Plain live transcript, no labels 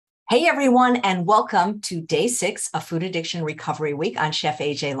Hey everyone, and welcome to day 6 of Food Addiction Recovery Week on Chef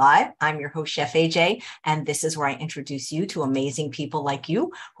AJ Live. I'm your host, Chef AJ, and this is where I introduce you to amazing people like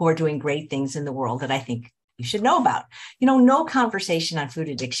you who are doing great things in the world that I think you should know about. No conversation on food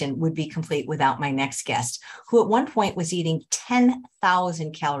addiction would be complete without my next guest, who at one point was eating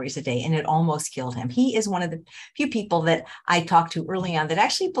 10,000 calories a day, and it almost killed him. He is one of the few people that I talked to early on that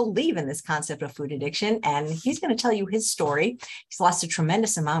actually believe in this concept of food addiction, and he's going to tell you his story. He's lost a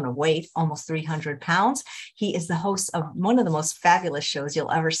tremendous amount of weight, almost 300 pounds. He is the host of one of the most fabulous shows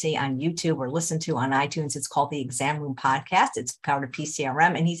you'll ever see on YouTube or listen to on iTunes. It's called the Exam Room Podcast. It's part of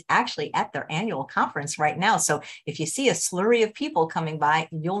PCRM, and he's actually at their annual conference right now. So if you see a slurry of people coming by,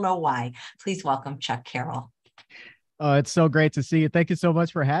 you'll know why. Please welcome Chuck Carroll. It's so great to see you. Thank you so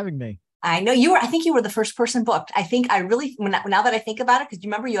much for having me. I know I think you were the first person booked. I think now that I think about it, because you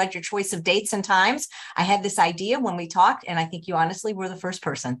remember you had your choice of dates and times, I had this idea when we talked, and I think you honestly were the first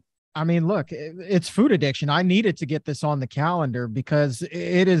person. I mean, look, it's food addiction. I needed to get this on the calendar because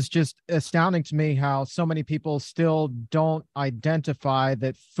it is just astounding to me how so many people still don't identify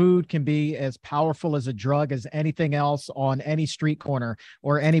that food can be as powerful as a drug as anything else on any street corner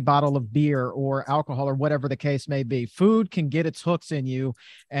or any bottle of beer or alcohol or whatever the case may be. Food can get its hooks in you,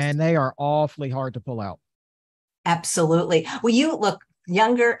 and they are awfully hard to pull out. Absolutely. Well, you look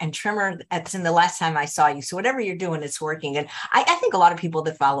younger and trimmer than the last time I saw you. So whatever you're doing, it's working. And I think a lot of people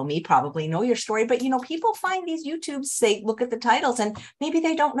that follow me probably know your story, but people find these YouTubes, they look at the titles and maybe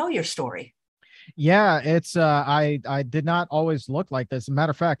they don't know your story. Yeah, it's I did not always look like this. As a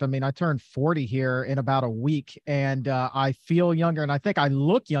matter of fact, I mean, I turned 40 here in about a week, and I feel younger, and I think I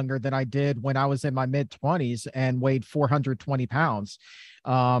look younger than I did when I was in my mid-20s and weighed 420 pounds.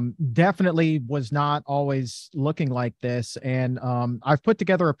 Definitely was not always looking like this. And I've put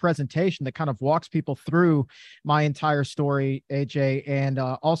together a presentation that kind of walks people through my entire story, AJ, and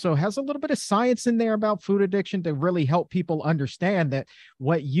also has a little bit of science in there about food addiction to really help people understand that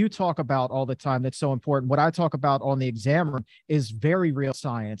what you talk about all the time that's so important, what I talk about on the exam room, is very real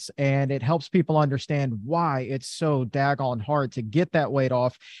science, and it helps people understand why it's so daggone hard to get that weight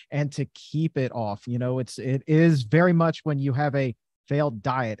off and to keep it off. It is very much when you have a failed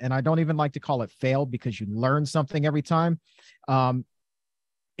diet, and I don't even like to call it failed because you learn something every time.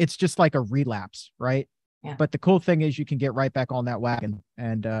 It's just like a relapse, right? Yeah. But the cool thing is you can get right back on that wagon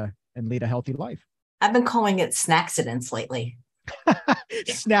and lead a healthy life. I've been calling it snackcidents lately.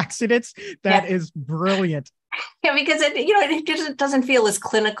 Snackcidents. That is brilliant. Yeah, because it just doesn't feel as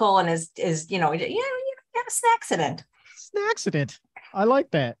clinical and as you have a snackcident. Snackcident. I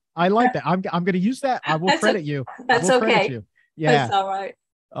like that. I'm going to use that. I will credit you. That's okay. Yeah. That's all right.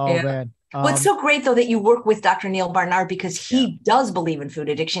 Oh, yeah. Man. Well, it's so great, though, that you work with Dr. Neil Barnard because he does believe in food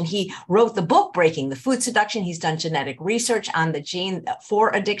addiction. He wrote the book, Breaking the Food Seduction. He's done genetic research on the gene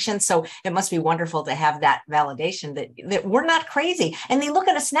for addiction. So it must be wonderful to have that validation that we're not crazy. And they look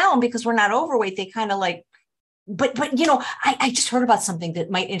at us now, and because we're not overweight, they kind of like, but I just heard about something that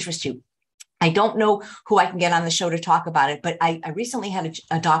might interest you. I don't know who I can get on the show to talk about it, but I recently had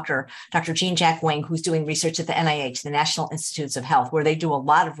a doctor, Dr. Jean Jack Wang, who's doing research at the NIH, the National Institutes of Health, where they do a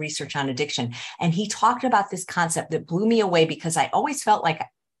lot of research on addiction. And he talked about this concept that blew me away because I always felt like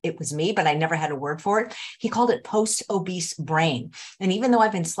it was me, but I never had a word for it. He called it post-obese brain. And even though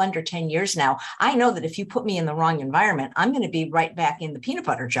I've been slender 10 years now, I know that if you put me in the wrong environment, I'm going to be right back in the peanut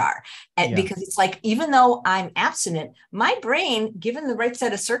butter jar. Because it's like, even though I'm abstinent, my brain, given the right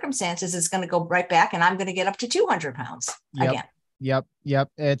set of circumstances, is going to go right back and I'm going to get up to 200 pounds again. Yep.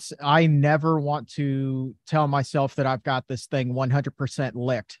 I never want to tell myself that I've got this thing 100%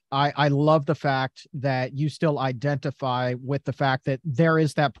 licked. I love the fact that you still identify with the fact that there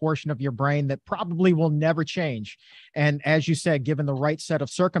is that portion of your brain that probably will never change. And as you said, given the right set of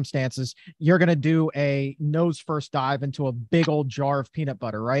circumstances, you're going to do a nose first dive into a big old jar of peanut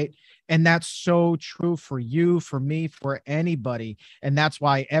butter, right? And that's so true for you, for me, for anybody. And that's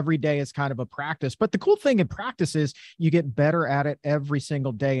why every day is kind of a practice. But the cool thing in practice is you get better at it every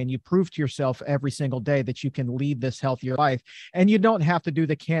single day, and you prove to yourself every single day that you can lead this healthier life. And you don't have to do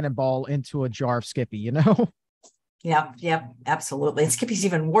the cannonball into a jar of Skippy, Yeah, absolutely. And Skippy's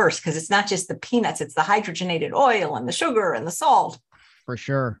even worse because it's not just the peanuts, it's the hydrogenated oil and the sugar and the salt. For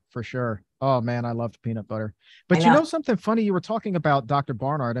sure. Oh man, I love peanut butter. But something funny, you were talking about Dr.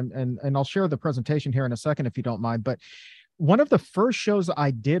 Barnard, and I'll share the presentation here in a second if you don't mind. But one of the first shows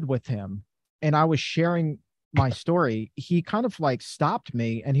I did with him, and I was sharing my story, he kind of like stopped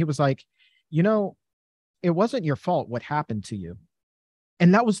me and he was like, it wasn't your fault what happened to you.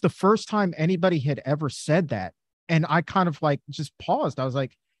 And that was the first time anybody had ever said that. And I kind of like just paused. I was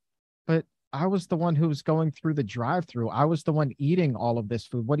like, but I was the one who was going through the drive-through. I was the one eating all of this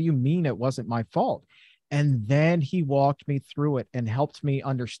food. What do you mean it wasn't my fault? And then he walked me through it and helped me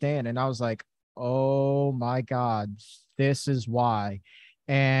understand. And I was like, oh my God, this is why.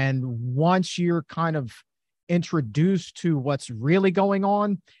 And once you're kind of introduced to what's really going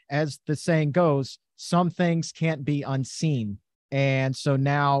on, as the saying goes, some things can't be unseen. And so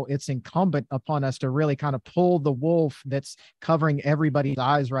now it's incumbent upon us to really kind of pull the wolf that's covering everybody's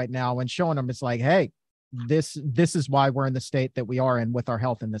eyes right now and showing them it's like, hey, this is why we're in the state that we are in with our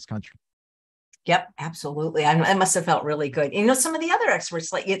health in this country. Yep, absolutely. I must have felt really good. You know, some of the other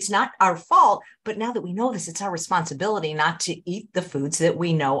experts, like, it's not our fault, but now that we know this, it's our responsibility not to eat the foods that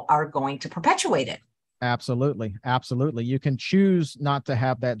we know are going to perpetuate it. Absolutely. Absolutely. You can choose not to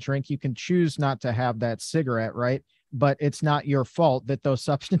have that drink. You can choose not to have that cigarette, right? But it's not your fault that those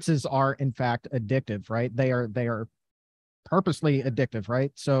substances are in fact addictive, right? They are purposely addictive,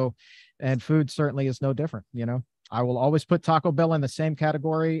 right? So, and food certainly is no different. You know, I will always put Taco Bell in the same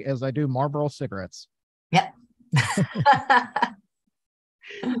category as I do Marlboro cigarettes. Yep.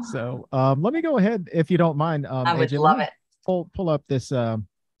 So let me go ahead, if you don't mind. I would AJ, love it. Pull up this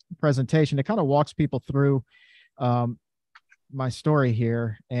presentation. It kind of walks people through my story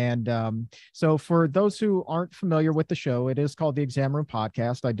here. And so for those who aren't familiar with the show, it is called the Exam Room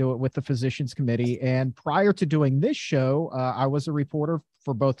Podcast. I do it with the Physicians Committee. And prior to doing this show, I was a reporter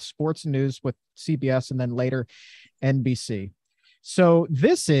for both sports and news with CBS and then later NBC. So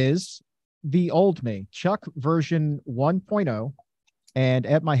this is the old me, Chuck version 1.0. And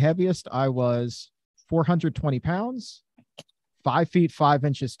at my heaviest, I was 420 pounds, 5 feet 5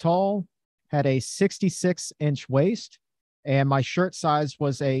 inches tall, had a 66-inch waist, and my shirt size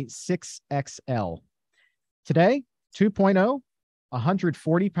was a 6XL. Today, 2.0,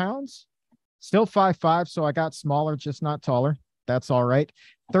 140 pounds, still 5'5", so I got smaller, just not taller. That's all right.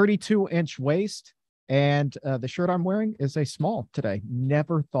 32-inch waist, and the shirt I'm wearing is a small today.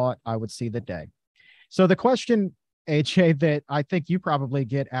 Never thought I would see the day. So the question, AJ, that I think you probably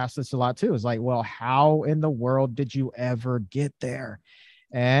get asked this a lot too, is like, well, how in the world did you ever get there?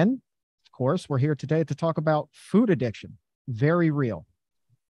 And of course, we're here today to talk about food addiction. Very real.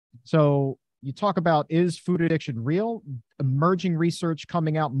 So you talk about, is food addiction real? Emerging research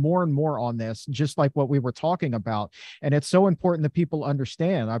coming out more and more on this, just like what we were talking about. And it's so important that people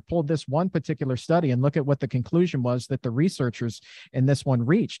understand. I pulled this one particular study and look at what the conclusion was that the researchers in this one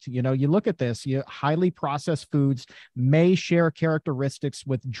reached. You know, you look at this, highly processed foods may share characteristics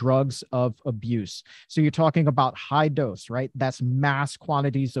with drugs of abuse. So you're talking about high dose, right? That's mass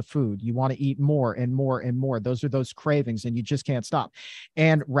quantities of food. You want to eat more and more and more. Those are those cravings, and you just can't stop.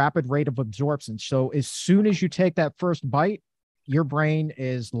 And rapid rate of absorption. So as soon as you take that first bite, your brain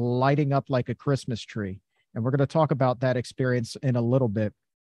is lighting up like a Christmas tree. And we're going to talk about that experience in a little bit.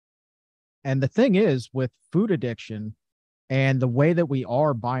 And the thing is, with food addiction and the way that we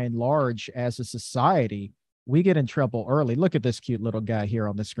are by and large as a society, we get in trouble early. Look at this cute little guy here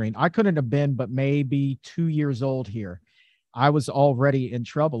on the screen. I couldn't have been but maybe 2 years old here. I was already in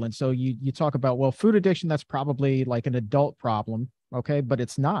trouble. And so you talk about, well, food addiction, that's probably like an adult problem. Okay, but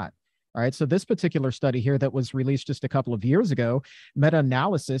it's not. All right. So this particular study here that was released just a couple of years ago,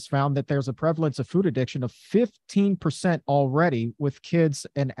 meta-analysis found that there's a prevalence of food addiction of 15% already with kids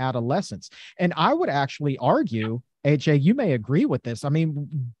and adolescents. And I would actually argue, AJ, you may agree with this. I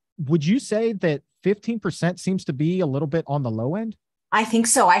mean, would you say that 15% seems to be a little bit on the low end? I think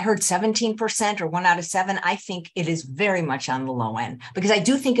so. I heard 17% or 1 out of 7. I think it is very much on the low end, because I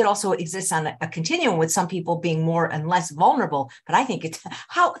do think it also exists on a continuum with some people being more and less vulnerable. But I think it's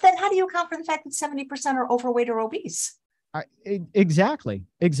how do you account for the fact that 70% are overweight or obese? Exactly.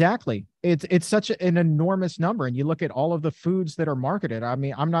 It's such an enormous number. And you look at all of the foods that are marketed. I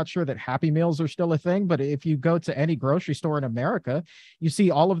mean, I'm not sure that Happy Meals are still a thing, but if you go to any grocery store in America, you see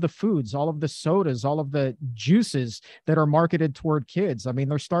all of the foods, all of the sodas, all of the juices that are marketed toward kids. I mean,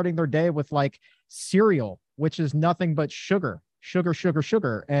 they're starting their day with like cereal, which is nothing but sugar.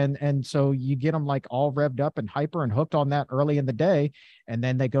 And so you get them like all revved up and hyper and hooked on that early in the day. And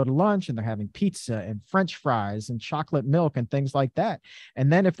then they go to lunch and they're having pizza and French fries and chocolate milk and things like that.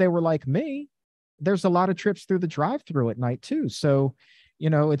 And then if they were like me, there's a lot of trips through the drive-through at night too. So,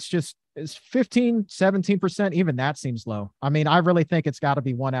 you know, it's 15, 17%. Even that seems low. I mean, I really think it's got to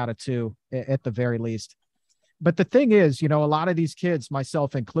be 1 out of 2 at the very least. But the thing is, you know, a lot of these kids,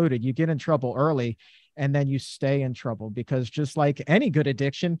 myself included, you get in trouble early and then you stay in trouble, because just like any good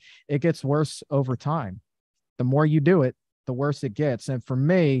addiction, it gets worse over time. The more you do it, the worse it gets. And for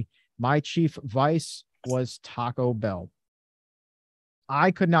me, my chief vice was Taco Bell.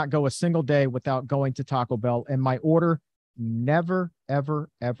 I could not go a single day without going to Taco Bell, and my order never, ever,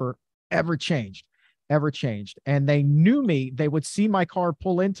 ever ever changed, ever changed. And they knew me. They would see my car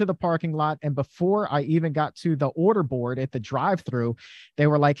pull into the parking lot. And before I even got to the order board at the drive-through, they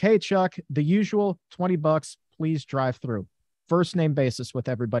were like, hey, Chuck, the usual $20, please drive through. First name basis with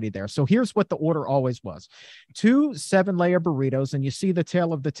everybody there. So here's what the order always was. 2 7-layer burritos, and you see the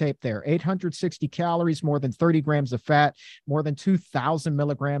tail of the tape there. 860 calories, more than 30 grams of fat, more than 2,000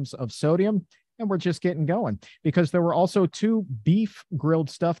 milligrams of sodium. And we're just getting going, because there were also 2 beef grilled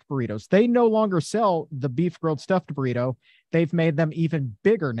stuffed burritos. They no longer sell the beef grilled stuffed burrito. They've made them even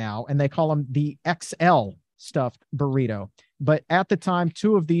bigger now, and they call them the XL stuffed burrito. But at the time,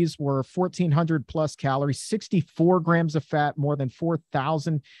 2 of these were 1,400 plus calories, 64 grams of fat, more than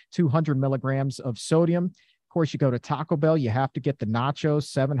 4,200 milligrams of sodium. Of course, you go to Taco Bell, you have to get the nachos,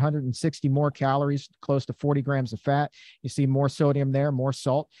 760 more calories, close to 40 grams of fat. You see more sodium there, more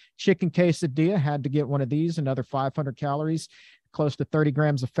salt. Chicken quesadilla, had to get one of these, another 500 calories, close to 30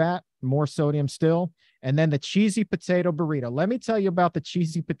 grams of fat, more sodium still. And then the cheesy potato burrito. Let me tell you about the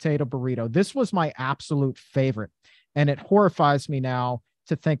cheesy potato burrito. This was my absolute favorite. And it horrifies me now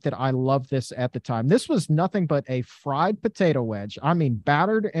to think that I loved this at the time. This was nothing but a fried potato wedge. I mean,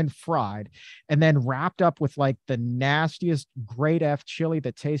 battered and fried, and then wrapped up with like the nastiest grade F chili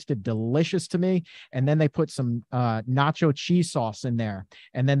that tasted delicious to me. And then they put some nacho cheese sauce in there.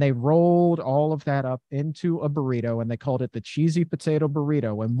 And then they rolled all of that up into a burrito, and they called it the cheesy potato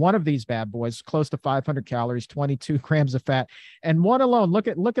burrito. And one of these bad boys, close to 500 calories, 22 grams of fat. And one alone, look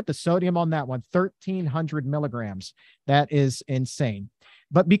at the sodium on that one, 1,300 milligrams. That is insane.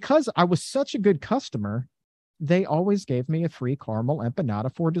 But because I was such a good customer, they always gave me a free caramel empanada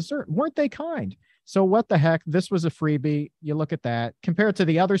for dessert. Weren't they kind? So what the heck? This was a freebie. You look at that. Compared to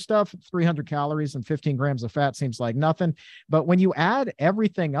the other stuff, 300 calories and 15 grams of fat seems like nothing. But when you add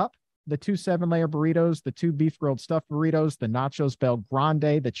everything up, the 2 7-layer burritos, the 2 beef grilled stuffed burritos, the nachos bel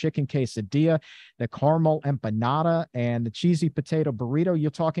grande, the chicken quesadilla, the caramel empanada, and the cheesy potato burrito, you're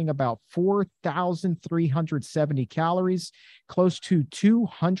talking about 4,370 calories, close to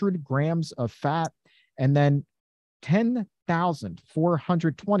 200 grams of fat, and then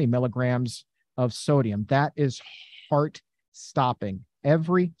 10,420 milligrams of sodium. That is heart stopping.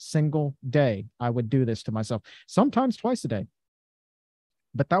 Every single day, I would do this to myself, sometimes twice a day.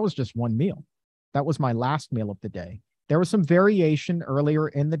 But that was just one meal. That was my last meal of the day. There was some variation earlier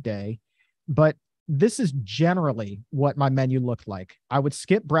in the day, but this is generally what my menu looked like. I would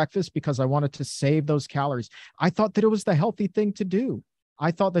skip breakfast because I wanted to save those calories. I thought that it was the healthy thing to do.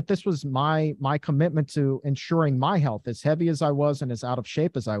 I thought that this was my commitment to ensuring my health, as heavy as I was and as out of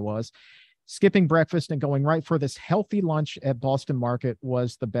shape as I was. Skipping breakfast and going right for this healthy lunch at Boston Market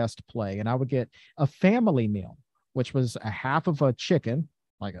was the best play. And I would get a family meal, which was a half of a chicken,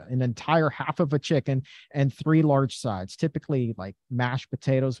 like an entire half of a chicken, and 3 large sides, typically like mashed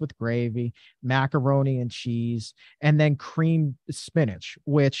potatoes with gravy, macaroni and cheese, and then creamed spinach,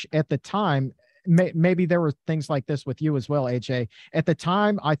 which at the time, maybe there were things like this with you as well, AJ. At the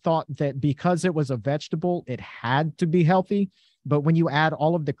time, I thought that because it was a vegetable, it had to be healthy. But when you add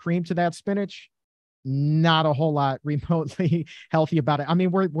all of the cream to that spinach, not a whole lot remotely healthy about it. I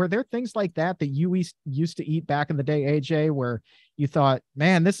mean, were there things like that you used to eat back in the day, AJ, where you thought,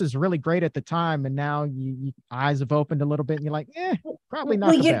 man, this is really great at the time, and now you eyes have opened a little bit and you're like, probably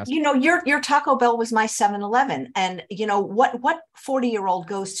not the best. Your Taco Bell was my 7-Eleven. And what 40-year-old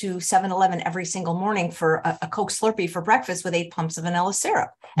goes to 7-Eleven every single morning for a Coke Slurpee for breakfast with 8 pumps of vanilla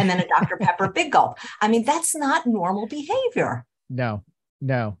syrup and then a Dr. Pepper Big Gulp? I mean, that's not normal behavior. No.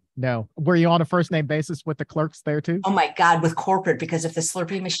 Were you on a first name basis with the clerks there too? Oh my God, with corporate, because if the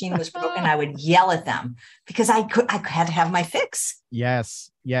Slurpee machine was broken, I would yell at them because I had to have my fix.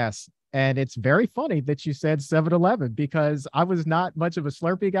 Yes. And it's very funny that you said 7-Eleven, because I was not much of a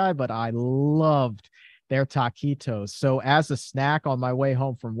Slurpee guy, but I loved their taquitos. So as a snack on my way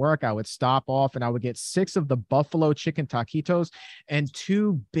home from work, I would stop off and I would get 6 of the buffalo chicken taquitos and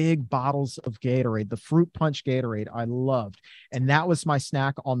 2 big bottles of Gatorade, the fruit punch Gatorade I loved. And that was my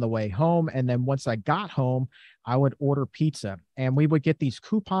snack on the way home. And then once I got home, I would order pizza, and we would get these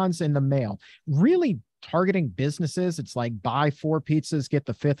coupons in the mail, really targeting businesses. It's like buy 4 pizzas, get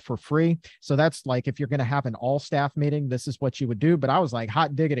the 5th for free. So that's like, if you're going to have an all staff meeting, this is what you would do. But I was like,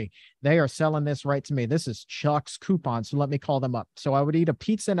 hot diggity, they are selling this right to me. This is Chuck's coupons. So let me call them up. So I would eat a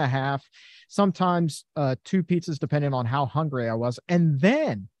pizza and a half, sometimes 2 pizzas, depending on how hungry I was. And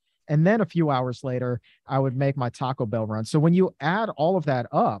then a few hours later, I would make my Taco Bell run. So when you add all of that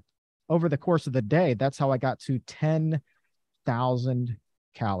up over the course of the day, that's how I got to 10,000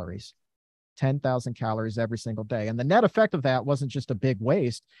 calories. 10,000 calories every single day. And the net effect of that wasn't just a big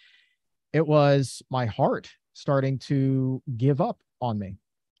waste. It was my heart starting to give up on me.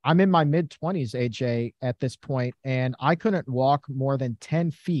 I'm in my mid-20s, AJ, at this point, and I couldn't walk more than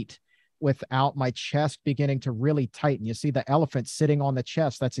 10 feet without my chest beginning to really tighten. You see the elephant sitting on the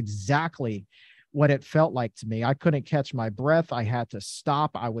chest. That's exactly what it felt like to me. I couldn't catch my breath. I had to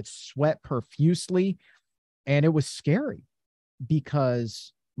stop. I would sweat profusely, and it was scary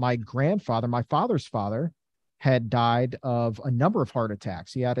because my grandfather, my father's father, had died of a number of heart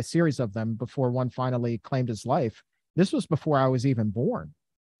attacks. He had a series of them before one finally claimed his life. This was before I was even born.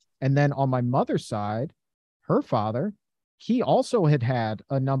 And then on my mother's side, her father, he also had had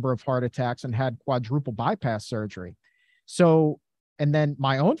a number of heart attacks and had quadruple bypass surgery. So, and then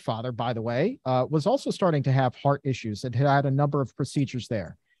my own father, by the way, was also starting to have heart issues and had a number of procedures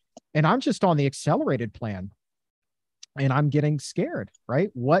there. And I'm just on the accelerated plan and I'm getting scared,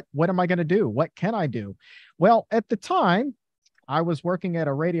 right? What am I going to do? What can I do? Well, at the time, I was working at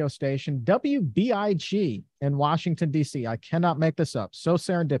a radio station, WBIG in Washington, D.C. I cannot make this up. So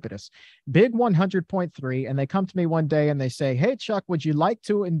serendipitous. Big 100.3. And they come to me one day and they say, hey, Chuck, would you like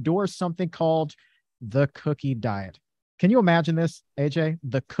to endorse something called the cookie diet? Can you imagine this, AJ?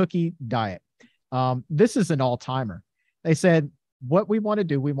 The cookie diet. This is an all-timer. They said, what we want to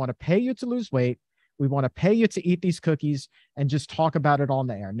do, we want to pay you to lose weight. We want to pay you to eat these cookies and just talk about it on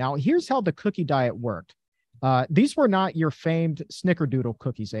the air. Now, here's how the cookie diet worked. These were not your famed snickerdoodle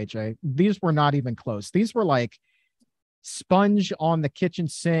cookies, AJ. These were not even close. These were like sponge on the kitchen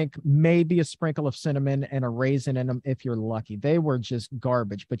sink, maybe a sprinkle of cinnamon and a raisin in them if you're lucky. They were just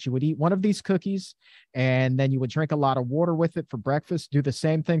garbage, but you would eat one of these cookies and then you would drink a lot of water with it for breakfast, do the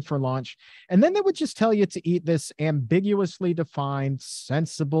same thing for lunch. And then they would just tell you to eat this ambiguously defined,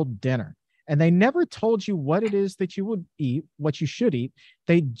 sensible dinner. And they never told you what it is that you would eat, what you should eat.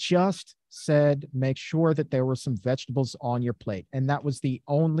 They just said, make sure that there were some vegetables on your plate. And that was the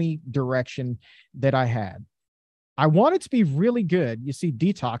only direction that I had. I wanted to be really good. You see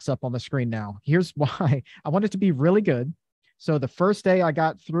detox up on the screen now. Here's why. I wanted to be really good. So the first day I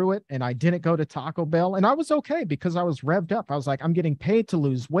got through it and I didn't go to Taco Bell, and I was okay because I was revved up. I was like, I'm getting paid to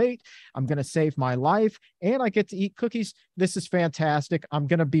lose weight. I'm going to save my life and I get to eat cookies. This is fantastic. I'm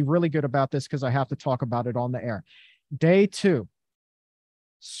going to be really good about this because I have to talk about it on the air. Day 2,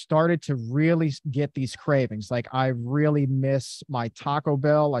 started to really get these cravings. Like I really miss my Taco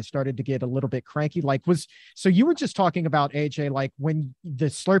Bell. I started to get a little bit cranky. So you were just talking about, AJ, like when the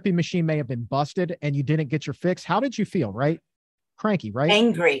Slurpee machine may have been busted and you didn't get your fix. How did you feel, right? Cranky, right?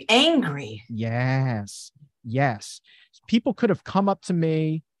 Angry. Yes. People could have come up to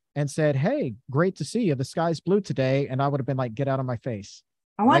me and said, hey, great to see you. The sky's blue today. And I would have been like, get out of my face.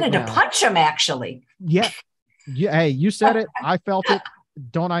 I wanted to punch him, actually. Yeah. Hey, you said it. I felt it.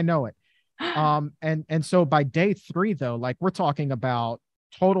 Don't I know it? And so by day 3, though, like we're talking about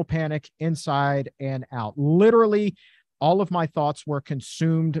total panic inside and out. Literally, all of my thoughts were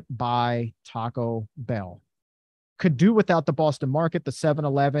consumed by Taco Bell. Could do without the Boston Market, the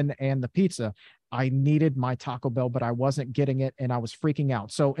 7-Eleven, and the pizza. I needed my Taco Bell, but I wasn't getting it, and I was freaking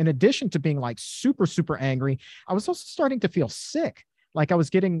out. So in addition to being like super, super angry, I was also starting to feel sick. Like I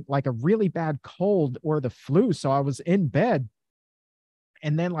was getting like a really bad cold or the flu. So I was in bed.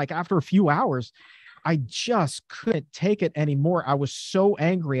 And then like after a few hours, I just couldn't take it anymore. I was so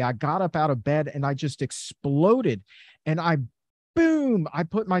angry. I got up out of bed and I just exploded. And I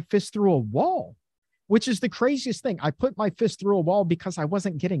put my fist through a wall, which is the craziest thing. I put my fist through a wall because I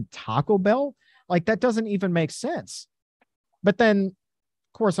wasn't getting Taco Bell. Like that doesn't even make sense. But then,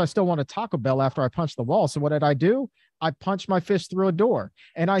 of course, I still wanted Taco Bell after I punched the wall. So what did I do? I punched my fist through a door,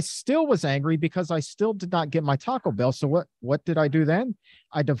 and I still was angry because I still did not get my Taco Bell. So what did I do then?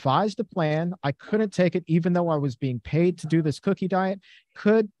 I devised a plan. I couldn't take it, even though I was being paid to do this cookie diet,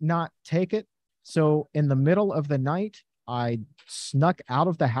 could not take it. So in the middle of the night, I snuck out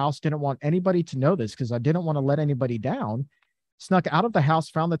of the house. Didn't want anybody to know this because I didn't want to let anybody down. Snuck out of the house,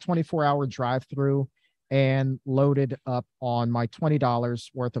 found the 24-hour drive-through, and loaded up on my $20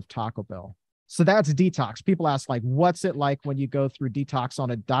 worth of Taco Bell. So that's detox. People ask, like, what's it like when you go through detox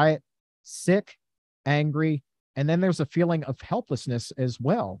on a diet? Sick, angry, and then there's a feeling of helplessness as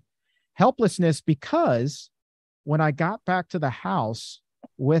well. Helplessness because when I got back to the house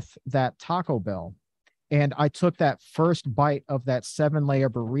with that Taco Bell and I took that first bite of that 7-layer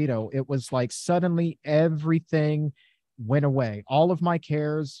burrito, it was like suddenly everything went away. All of my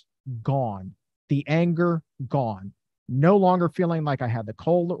cares gone. The anger gone. No longer feeling like I had the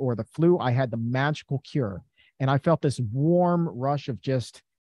cold or the flu. I had the magical cure. And I felt this warm rush of just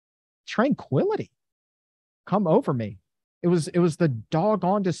tranquility come over me. It was the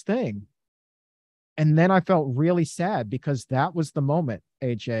doggonedest thing. And then I felt really sad because that was the moment,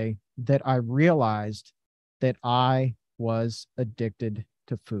 AJ, that I realized that I was addicted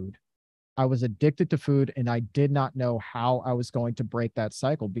to food. I was addicted to food, and I did not know how I was going to break that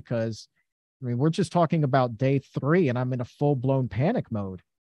cycle because, I mean, we're just talking about day 3 and I'm in a full-blown panic mode.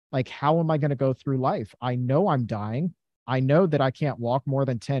 Like, how am I going to go through life? I know I'm dying. I know that I can't walk more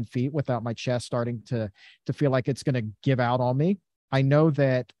than 10 feet without my chest starting to feel like it's going to give out on me. I know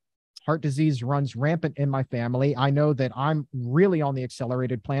that heart disease runs rampant in my family. I know that I'm really on the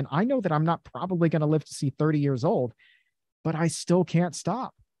accelerated plan. I know that I'm not probably going to live to see 30 years old, but I still can't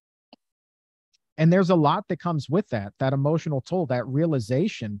stop. And there's a lot that comes with that emotional toll, that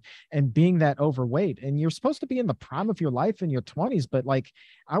realization, and being that overweight. And you're supposed to be in the prime of your life in your 20s. But like,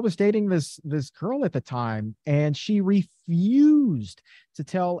 I was dating this girl at the time, and she refused to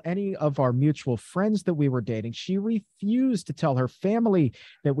tell any of our mutual friends that we were dating. She refused to tell her family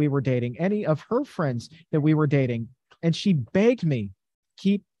that we were dating, any of her friends that we were dating. And she begged me,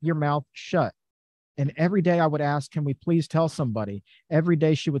 keep your mouth shut. And every day I would ask, can we please tell somebody? Every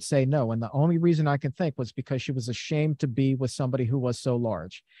day she would say no. And the only reason I can think was because she was ashamed to be with somebody who was so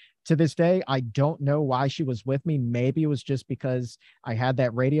large. To this day, I don't know why she was with me. Maybe it was just because I had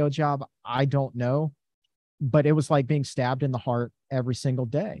that radio job. I don't know. But it was like being stabbed in the heart every single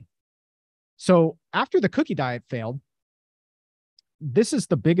day. So after the cookie diet failed, this is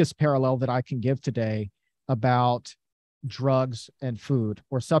the biggest parallel that I can give today about drugs and food,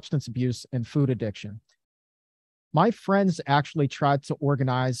 or substance abuse and food addiction. My friends actually tried to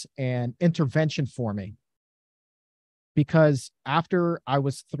organize an intervention for me because after I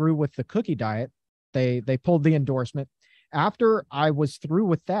was through with the cookie diet, they pulled the endorsement. After I was through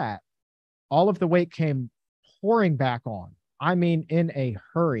with that, all of the weight came pouring back on. I mean, in a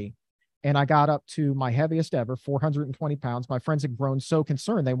hurry. And I got up to my heaviest ever, 420 pounds. My friends had grown so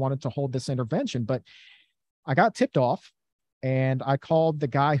concerned they wanted to hold this intervention, but I got tipped off, and I called the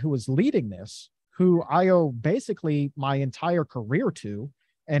guy who was leading this, who I owe basically my entire career to,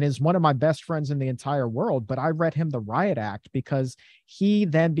 and is one of my best friends in the entire world. But I read him the riot act because he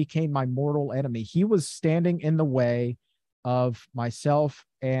then became my mortal enemy. He was standing in the way of myself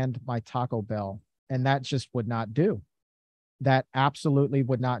and my Taco Bell, and that just would not do. That absolutely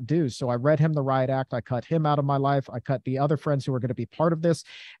would not do. So I read him the riot act. I cut him out of my life. I cut the other friends who were going to be part of this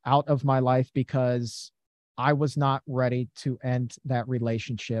out of my life because I was not ready to end that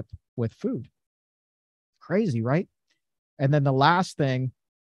relationship with food. Crazy, right? And then the last thing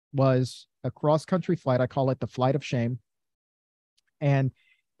was a cross-country flight. I call it the flight of shame. And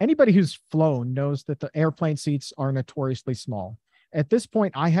anybody who's flown knows that the airplane seats are notoriously small. At this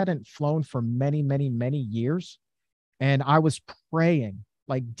point, I hadn't flown for many, many, many years. And I was praying,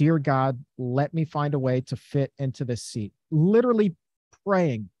 like, dear God, let me find a way to fit into this seat. Literally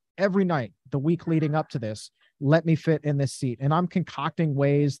praying every night, the week leading up to this, let me fit in this seat. And I'm concocting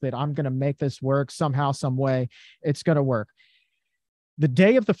ways that I'm going to make this work somehow, some way. It's going to work. The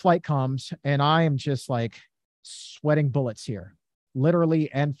day of the flight comes, and I am just like sweating bullets here,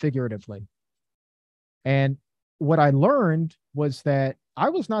 literally and figuratively. And what I learned was that I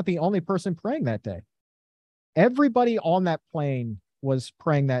was not the only person praying that day. Everybody on that plane was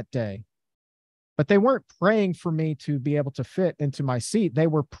praying that day. But they weren't praying for me to be able to fit into my seat. They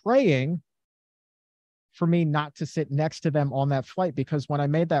were praying for me not to sit next to them on that flight, because when I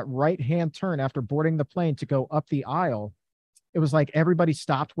made that right-hand turn after boarding the plane to go up the aisle, it was like everybody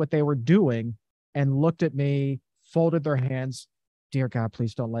stopped what they were doing and looked at me, folded their hands. Dear God,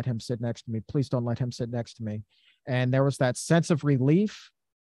 please don't let him sit next to me. Please don't let him sit next to me. And there was that sense of relief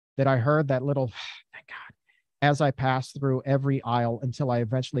that I heard, that little, thank God, as I passed through every aisle until I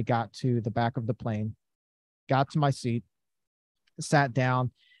eventually got to the back of the plane, got to my seat, sat down,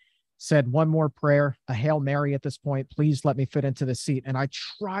 said one more prayer, a Hail Mary at this point, please let me fit into the seat. And I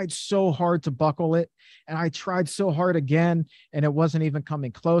tried so hard to buckle it, and I tried so hard again, and it wasn't even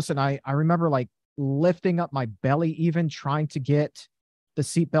coming close. And I remember like lifting up my belly, even trying to get the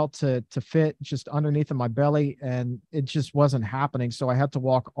seatbelt to fit just underneath of my belly, and it just wasn't happening. So I had to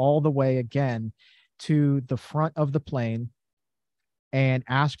walk all the way again to the front of the plane and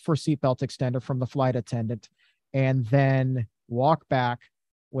ask for seatbelt extender from the flight attendant, and then walk back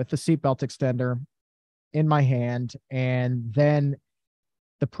with the seatbelt extender in my hand. And then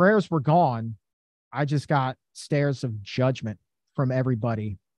the prayers were gone. I just got stares of judgment from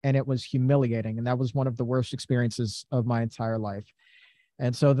everybody, and it was humiliating. And that was one of the worst experiences of my entire life.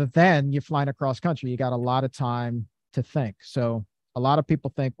 And so then you're flying across country, you got a lot of time to think. So a lot of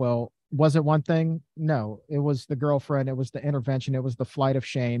people think, well, was it one thing? No, it was the girlfriend. It was the intervention. It was the flight of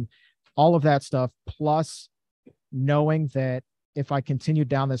shame, all of that stuff. Plus knowing that if I continued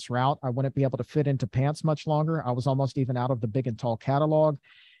down this route, I wouldn't be able to fit into pants much longer. I was almost even out of the Big and Tall catalog,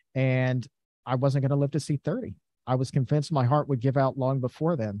 and I wasn't going to live to see 30. I was convinced my heart would give out long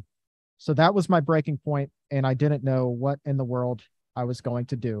before then. So that was my breaking point, and I didn't know what in the world I was going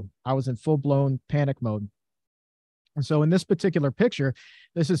to do. I was in full-blown panic mode. And so in this particular picture,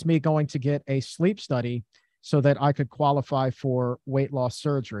 this is me going to get a sleep study so that I could qualify for weight loss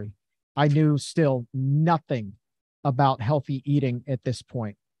surgery. I knew still nothing about healthy eating at this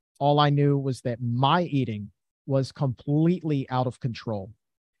point. All I knew was that my eating was completely out of control,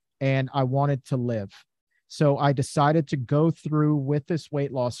 and I wanted to live. So I decided to go through with this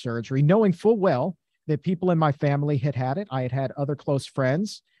weight loss surgery, knowing full well that people in my family had had it. I had had other close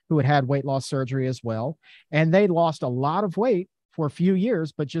friends who had had weight loss surgery as well, and they lost a lot of weight for a few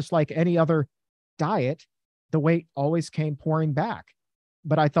years, but just like any other diet, the weight always came pouring back.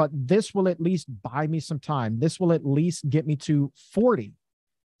 But I thought, this will at least buy me some time. This will at least get me to 40.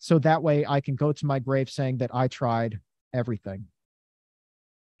 So that way I can go to my grave saying that I tried everything.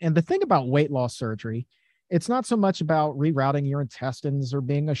 And the thing about weight loss surgery, it's not so much about rerouting your intestines or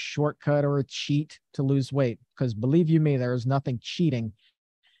being a shortcut or a cheat to lose weight, because believe you me, there is nothing cheating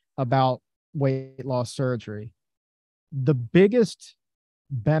about weight loss surgery. The biggest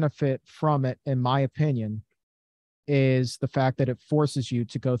benefit from it, in my opinion, is the fact that it forces you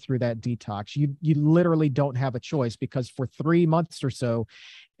to go through that detox. You literally don't have a choice, because for 3 months or so,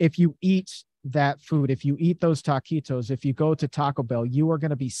 if you eat that food, if you eat those taquitos, if you go to Taco Bell, you are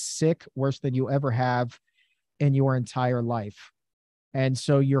going to be sick worse than you ever have in your entire life. And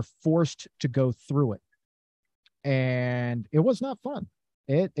so you're forced to go through it. And it was not fun.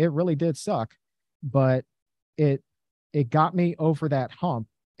 It really did suck, but it got me over that hump,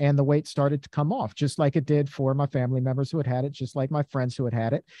 and the weight started to come off, just like it did for my family members who had it, just like my friends who had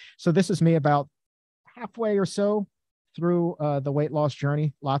had it. So this is me about halfway or so through the weight loss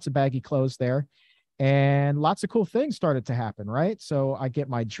journey. Lots of baggy clothes there, and lots of cool things started to happen, right? So I get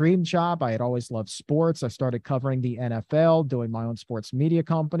my dream job. I had always loved sports. I started covering the NFL, doing my own sports media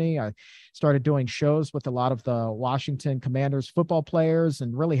company. I started doing shows with a lot of the Washington Commanders football players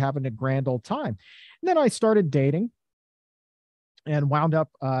and really having a grand old time. And then I started dating, and wound up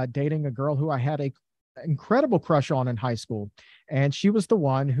dating a girl who I had a incredible crush on in high school. And she was the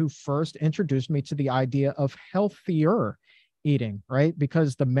one who first introduced me to the idea of healthier eating, right?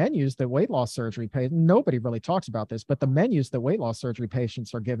 Because the menus that weight loss surgery patients, nobody really talks about this, but the menus that weight loss surgery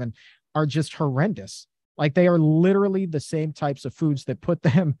patients are given are just horrendous. Like, they are literally the same types of foods that put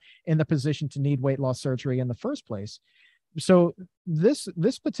them in the position to need weight loss surgery in the first place. So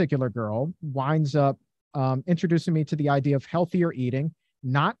this particular girl winds up introducing me to the idea of healthier eating,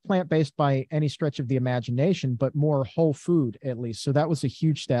 not plant-based by any stretch of the imagination, but more whole food at least. So that was a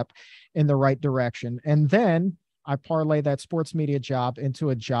huge step in the right direction. And then I parlay that sports media job into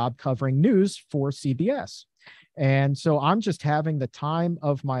a job covering news for CBS. And so I'm just having the time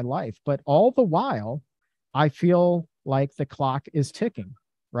of my life. But all the while, I feel like the clock is ticking,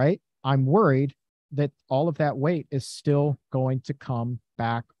 right? I'm worried that all of that weight is still going to come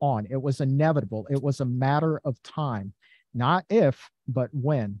back on. It was inevitable. It was a matter of time, not if, but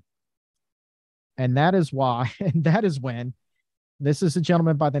when. And that is why, and that is when, this is a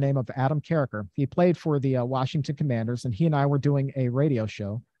gentleman by the name of Adam Carroll. He played for the Washington Commanders, and he and I were doing a radio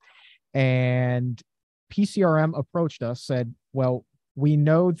show, and PCRM approached us, said, well, we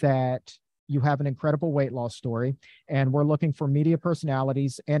know that you have an incredible weight loss story, and we're looking for media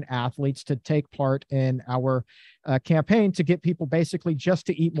personalities and athletes to take part in our campaign to get people basically just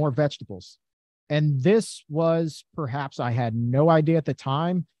to eat more vegetables. And this was, perhaps I had no idea at the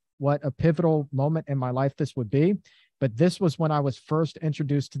time what a pivotal moment in my life this would be, but this was when I was first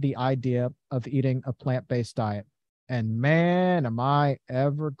introduced to the idea of eating a plant-based diet. And man, am I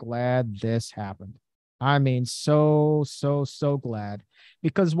ever glad this happened. I mean, so glad.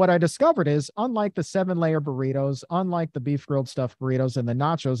 Because what I discovered is, unlike the 7-layer burritos, unlike the beef grilled stuffed burritos and the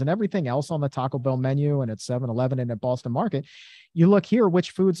nachos and everything else on the Taco Bell menu and at 7-Eleven and at Boston Market, you look here, which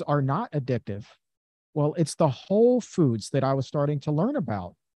foods are not addictive? Well, it's the whole foods that I was starting to learn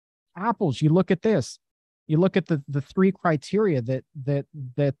about. Apples, you look at this. You look at the 3 criteria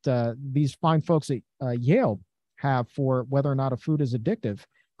that these fine folks at Yale have for whether or not a food is addictive: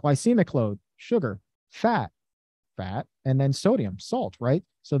 glycemic load, sugar, fat, and then sodium, salt, right?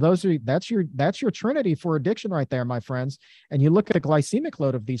 So that's your trinity for addiction right there, my friends. And you look at the glycemic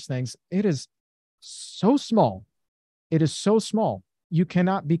load of these things, it is so small. It is so small. You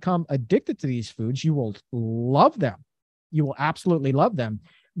cannot become addicted to these foods. You will love them. You will absolutely love them.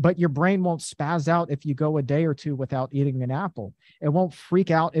 But your brain won't spaz out if you go a day or two without eating an apple. It won't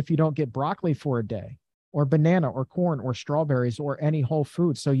freak out if you don't get broccoli for a day, or banana, or corn, or strawberries, or any whole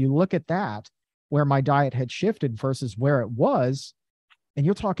food. So you look at that, where my diet had shifted versus where it was, And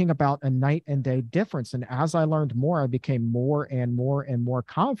you're talking about a night and day difference. And as I learned more, I became more and more and more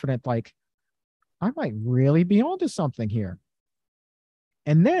confident, like I might really be onto something here.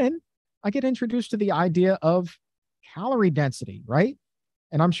 And then I get introduced to the idea of calorie density, right?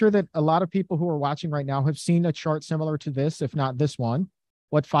 And I'm sure that a lot of people who are watching right now have seen a chart similar to this, if not this one,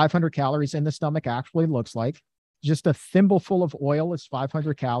 what 500 calories in the stomach actually looks like. Just a thimbleful of oil is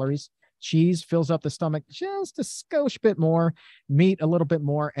 500 calories. Cheese fills up the stomach just a skosh bit more, meat a little bit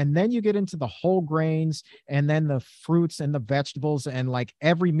more. And then you get into the whole grains and then the fruits and the vegetables. And like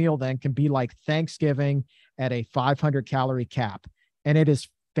every meal then can be like Thanksgiving at a 500 calorie cap. And it is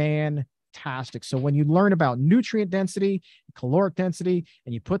fantastic. So when you learn about nutrient density, caloric density,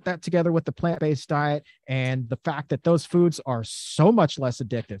 and you put that together with the plant-based diet and the fact that those foods are so much less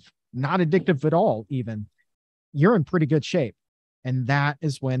addictive, not addictive at all, even, you're in pretty good shape. And that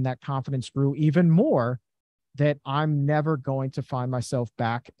is when that confidence grew even more, that I'm never going to find myself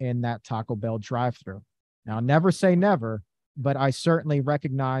back in that Taco Bell drive-thru. Now, never say never, but I certainly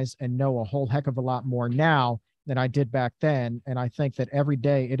recognize and know a whole heck of a lot more now than I did back then. And I think that every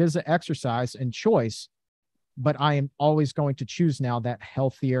day it is an exercise and choice, but I am always going to choose now that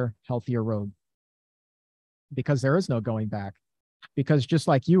healthier road, because there is no going back. Because just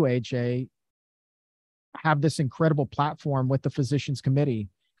like you, AJ, have this incredible platform with the Physicians Committee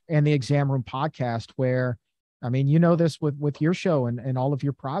and the Exam Room podcast, where, I mean, you know, this with your show and all of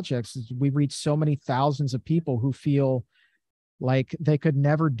your projects, we reach so many thousands of people who feel like they could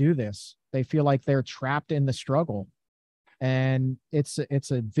never do this. They feel like they're trapped in the struggle. And it's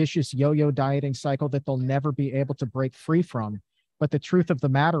a vicious yo-yo dieting cycle that they'll never be able to break free from. But the truth of the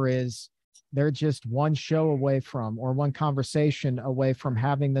matter is, they're just one show away from, or one conversation away from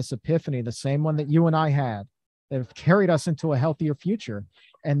having this epiphany, the same one that you and I had, that have carried us into a healthier future.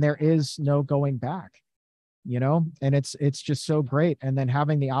 And there is no going back, you know, and it's just so great. And then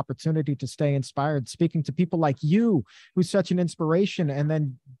having the opportunity to stay inspired, speaking to people like you, who's such an inspiration, and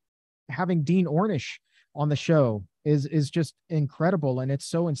then having Dean Ornish on the show is just incredible. And it's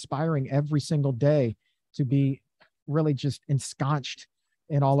so inspiring every single day to be really just ensconced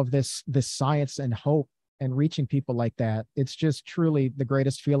in all of this science and hope and reaching people like that. It's just truly the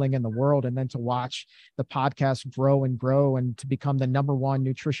greatest feeling in the world. And then to watch the podcast grow and grow and to become the #1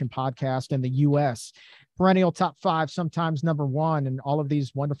 nutrition podcast in the US, perennial top 5, sometimes #1, and all of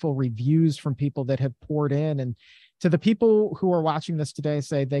these wonderful reviews from people that have poured in. And to the people who are watching this today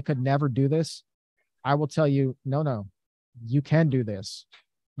say they could never do this, I will tell you, no, you can do this.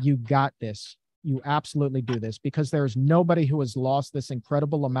 You got this. You absolutely do this, because there's nobody who has lost this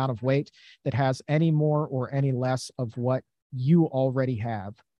incredible amount of weight that has any more or any less of what you already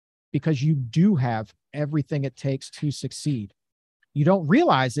have, because you do have everything it takes to succeed. You don't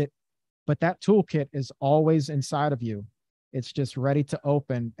realize it, but that toolkit is always inside of you. It's just ready to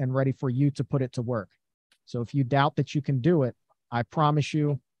open and ready for you to put it to work. So if you doubt that you can do it, I promise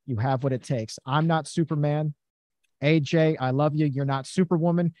you, you have what it takes. I'm not Superman. AJ, I love you. You're not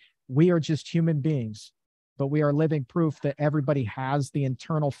Superwoman. We are just human beings, but we are living proof that everybody has the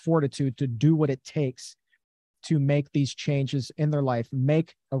internal fortitude to do what it takes to make these changes in their life,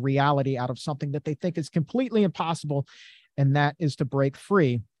 make a reality out of something that they think is completely impossible. And that is to break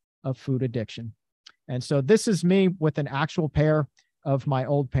free of food addiction. And so this is me with an actual pair of my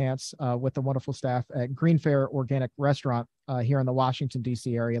old pants with the wonderful staff at Green Fair Organic Restaurant here in the Washington,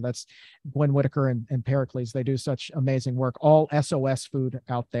 D.C. area. That's Gwen Whitaker and Pericles. They do such amazing work, all SOS food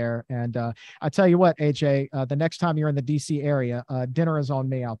out there. And I tell you what, AJ, the next time you're in the D.C. area, dinner is on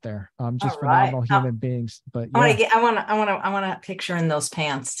me out there. Just phenomenal human beings. But yeah. I want to picture in those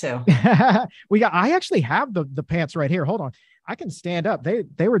pants too. I actually have the pants right here. Hold on. I can stand up.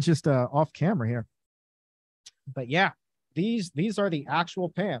 They were just off camera here. But yeah. These are the actual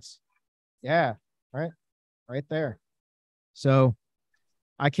pants. Yeah, right there. So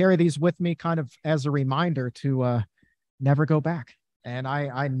I carry these with me kind of as a reminder to never go back. And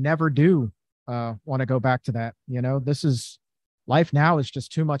I never do want to go back to that. You know, life now is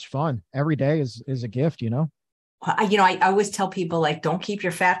just too much fun. Every day is a gift, you know? I always tell people, like, don't keep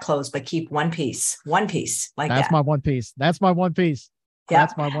your fat clothes, but keep one piece like that. That's my one piece. That's my one piece. Yeah.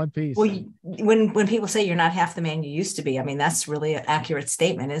 That's my one piece. Well, when people say you're not half the man you used to be, I mean, that's really an accurate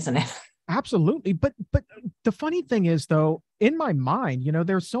statement, isn't it? Absolutely. But the funny thing is, though, in my mind, you know,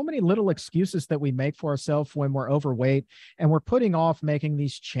 there's so many little excuses that we make for ourselves when we're overweight and we're putting off making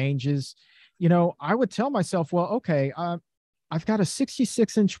these changes. You know, I would tell myself, well, okay, I've got a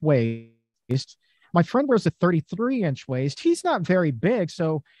 66-inch waist. My friend wears a 33-inch waist. He's not very big.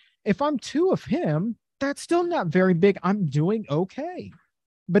 So if I'm 2 of him, that's still not very big. I'm doing okay.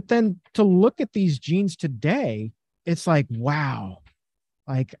 But then to look at these jeans today, it's like, wow,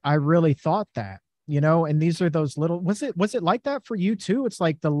 like, I really thought that, and these are those little, was it like that for you too? It's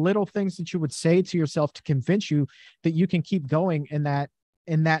like the little things that you would say to yourself to convince you that you can keep going in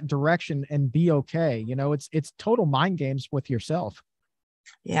that direction and be okay. It's total mind games with yourself.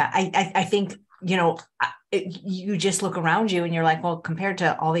 Yeah, I think, you just look around you and you're like, well, compared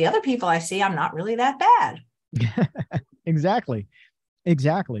to all the other people I see, I'm not really that bad. Exactly.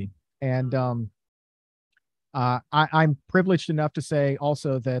 Exactly. And I'm privileged enough to say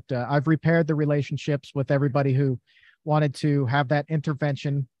also that I've repaired the relationships with everybody who wanted to have that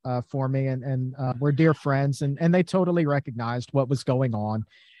intervention for me, and we're dear friends, and they totally recognized what was going on.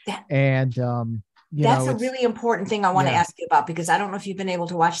 Yeah. And That's a really important thing I want to yeah. ask you about, because I don't know if you've been able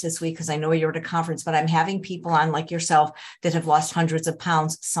to watch this week, because I know you're at a conference, but I'm having people on like yourself that have lost hundreds of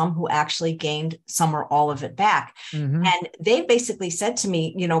pounds, some who actually gained some or all of it back. Mm-hmm. And they basically said to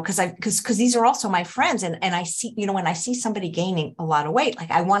me, because these are also my friends, and I see, when I see somebody gaining a lot of weight,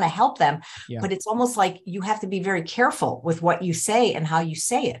 like I want to help them, Yeah. but it's almost like you have to be very careful with what you say and how you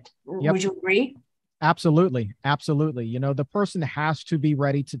say it. Yep. Would you agree? Absolutely. Absolutely. The person has to be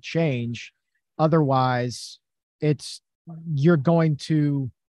ready to change. Otherwise, it's they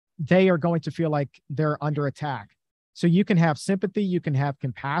are going to feel like they're under attack. So you can have sympathy, you can have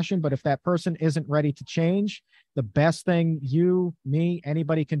compassion, but if that person isn't ready to change, the best thing you, me,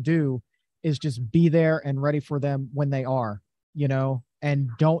 anybody can do is just be there and ready for them when they are, and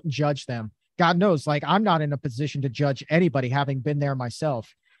don't judge them. God knows, like, I'm not in a position to judge anybody, having been there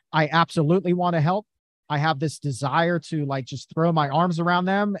myself. I absolutely want to help. I have this desire to like just throw my arms around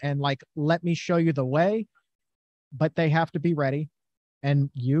them and like, let me show you the way, but they have to be ready. And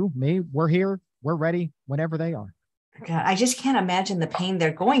you, me, we're here. We're ready whenever they are. God, I just can't imagine the pain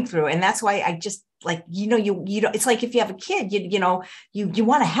they're going through. And that's why I just like, it's like if you have a kid, you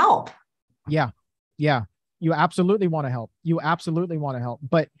want to help. Yeah. Yeah. You absolutely want to help. You absolutely want to help.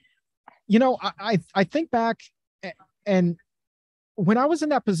 But, I think back, and when I was in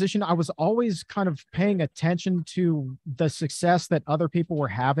that position, I was always kind of paying attention to the success that other people were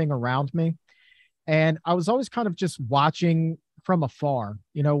having around me. And I was always kind of just watching from afar,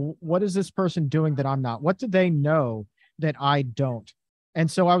 what is this person doing that I'm not? What do they know that I don't?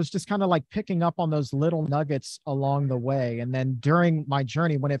 And so I was just kind of like picking up on those little nuggets along the way. And then during my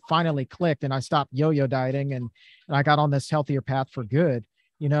journey, when it finally clicked and I stopped yo-yo dieting and I got on this healthier path for good,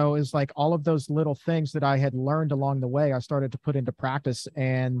 is like all of those little things that I had learned along the way, I started to put into practice,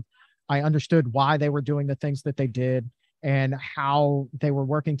 and I understood why they were doing the things that they did and how they were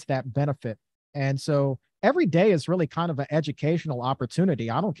working to that benefit. And so every day is really kind of an educational opportunity.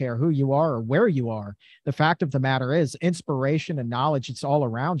 I don't care who you are or where you are. The fact of the matter is, inspiration and knowledge, it's all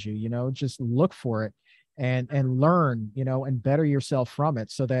around you, just look for it and learn, and better yourself from it,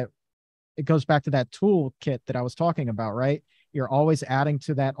 so that it goes back to that toolkit that I was talking about, right? You're always adding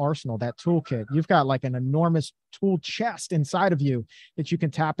to that arsenal, that toolkit. You've got like an enormous tool chest inside of you that you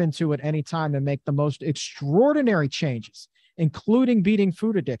can tap into at any time and make the most extraordinary changes, including beating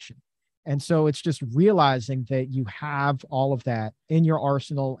food addiction. And so it's just realizing that you have all of that in your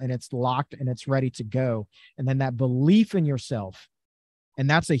arsenal, and it's locked and it's ready to go. And then that belief in yourself, and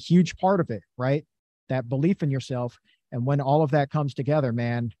that's a huge part of it, right? That belief in yourself. And when all of that comes together,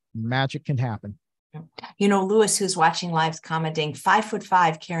 man, magic can happen. Lewis, who's watching live's commenting,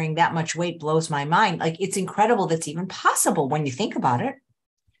 5'5" carrying that much weight blows my mind. Like, it's incredible that's even possible when you think about it.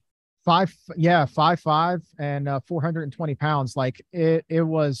 5'5" and 420 pounds. Like it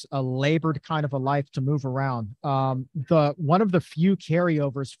was a labored kind of a life to move around. One of the few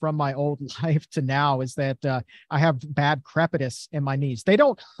carryovers from my old life to now is that I have bad crepitus in my knees. They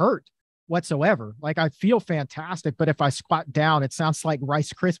don't hurt whatsoever. Like, I feel fantastic, but if I squat down, it sounds like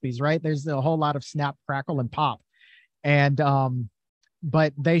Rice Krispies, right? There's a whole lot of snap, crackle, and pop. And,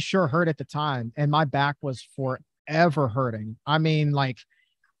 but they sure hurt at the time. And my back was forever hurting. I mean, like,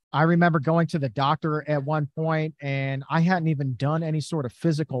 I remember going to the doctor at one point, and I hadn't even done any sort of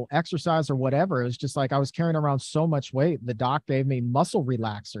physical exercise or whatever. It was just like I was carrying around so much weight. The doc gave me muscle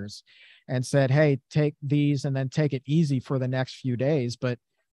relaxers and said, hey, take these and then take it easy for the next few days. But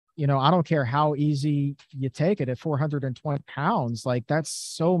I don't care how easy you take it at 420 pounds. Like, that's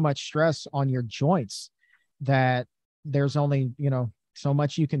so much stress on your joints that there's only, so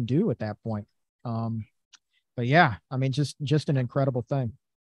much you can do at that point. But yeah, I mean, just an incredible thing.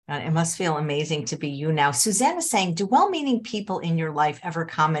 It must feel amazing to be you now. Suzanne is saying, do well-meaning people in your life ever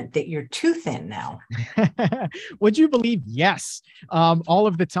comment that you're too thin now? Would you believe? Yes. All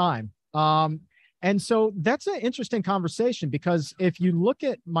of the time. And so that's an interesting conversation, because if you look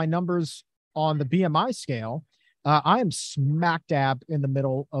at my numbers on the BMI scale, I am smack dab in the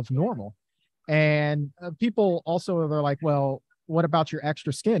middle of normal. And people also, they're like, well, what about your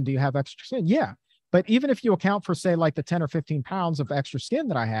extra skin? Do you have extra skin? Yeah. But even if you account for, say, like the 10 or 15 pounds of extra skin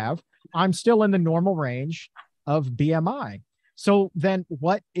that I have, I'm still in the normal range of BMI. So then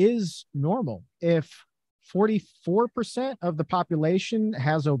what is normal? If 44% of the population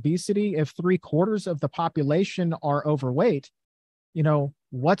has obesity, if 3/4 of the population are overweight,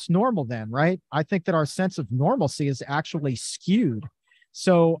 what's normal then, right? I think that our sense of normalcy is actually skewed.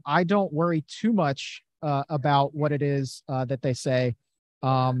 So I don't worry too much about what it is that they say.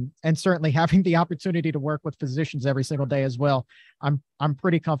 And certainly having the opportunity to work with physicians every single day as well, I'm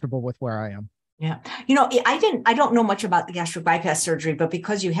pretty comfortable with where I am. Yeah. I don't know much about the gastric bypass surgery, but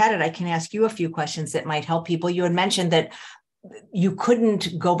because you had it, I can ask you a few questions that might help people. You had mentioned that you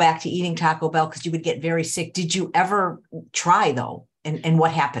couldn't go back to eating Taco Bell because you would get very sick. Did you ever try though? And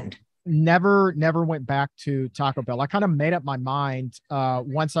what happened? Never went back to Taco Bell. I kind of made up my mind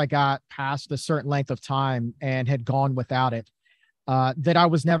once I got past a certain length of time and had gone without it, that I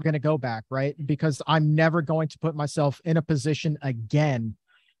was never going to go back, right? Because I'm never going to put myself in a position again.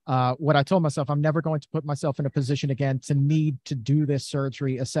 What I told myself, I'm never going to put myself in a position again to need to do this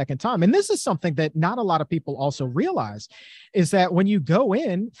surgery a second time. And this is something that not a lot of people also realize, is that when you go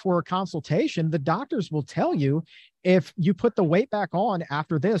in for a consultation, the doctors will tell you, if you put the weight back on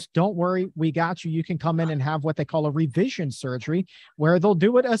after this, don't worry, we got you. You can come in and have what they call a revision surgery, where they'll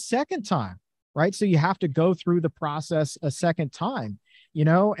do it a second time, right? So you have to go through the process a second time.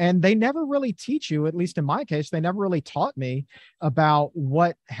 And they never really teach you, at least in my case, they never really taught me about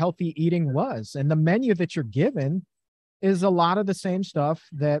what healthy eating was. And the menu that you're given is a lot of the same stuff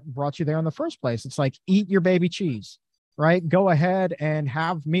that brought you there in the first place. It's like, eat your baby cheese, right? Go ahead and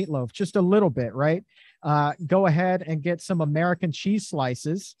have meatloaf, just a little bit, right? Go ahead and get some American cheese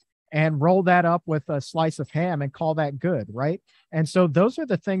slices and roll that up with a slice of ham and call that good, right? And so those are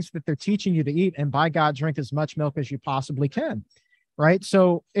the things that they're teaching you to eat. And by God, drink as much milk as you possibly can. Right.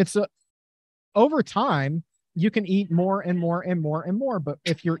 So it's over time, you can eat more and more and more and more. But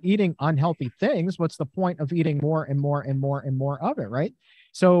if you're eating unhealthy things, what's the point of eating more and more and more and more of it? Right.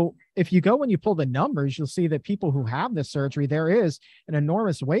 So if you go and you pull the numbers, you'll see that people who have this surgery, there is an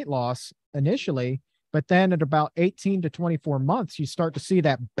enormous weight loss initially. But then at about 18 to 24 months, you start to see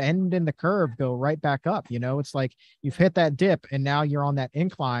that bend in the curve go right back up. It's like you've hit that dip and now you're on that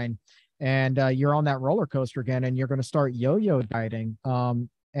incline. And you're on that roller coaster again, and you're going to start yo-yo dieting. And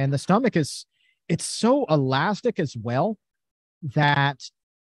the stomach it's so elastic as well that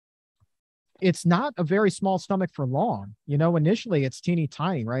it's not a very small stomach for long. Initially it's teeny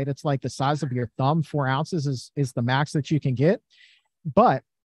tiny, right? It's like the size of your thumb. 4 ounces is the max that you can get. But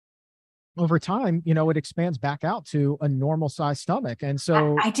over time, it expands back out to a normal size stomach. And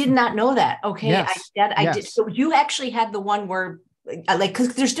so I did not know that. Okay. Yes, I did. So you actually had the one where,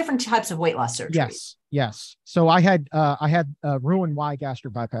 because there's different types of weight loss surgery. Yes. So I had Roux-en-Y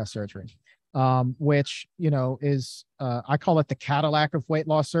gastric bypass surgery, which is I call it the Cadillac of weight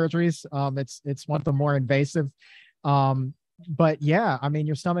loss surgeries. It's one of the more invasive, but yeah, I mean,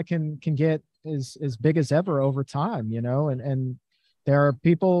 your stomach can get as big as ever over time, and there are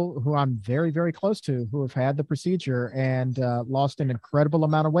people who I'm very, very close to who have had the procedure and lost an incredible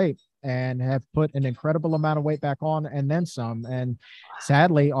amount of weight and have put an incredible amount of weight back on and then some, and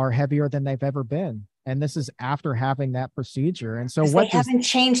sadly are heavier than they've ever been. And this is after having that procedure. And so they haven't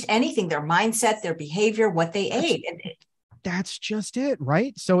changed anything, their mindset, their behavior, what they ate. That's just it,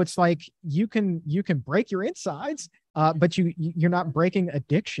 right? So it's like you can break your insides, but you're not breaking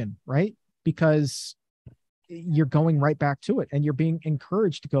addiction, right? Because you're going right back to it and you're being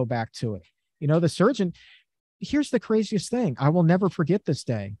encouraged to go back to it. The surgeon, here's the craziest thing. I will never forget this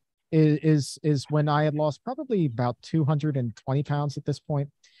day is when I had lost probably about 220 pounds at this point.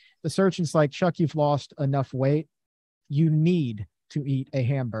 The surgeon's like, Chuck, you've lost enough weight. You need to eat a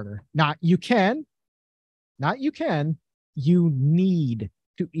hamburger. You need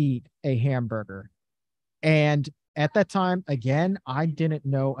to eat a hamburger. And at that time, again, I didn't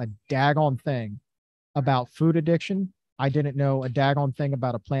know a daggone thing about food addiction. I didn't know a daggone thing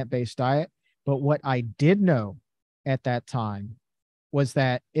about a plant-based diet. But what I did know at that time was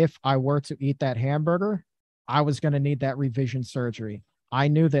that if I were to eat that hamburger, I was going to need that revision surgery. I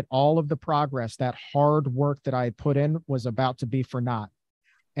knew that all of the progress, that hard work that I had put in was about to be for naught.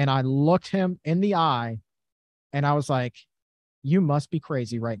 And I looked him in the eye and I was like, you must be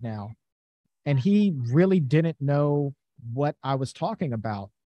crazy right now. And he really didn't know what I was talking about.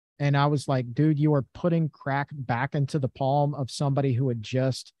 And I was like, dude, you are putting crack back into the palm of somebody who had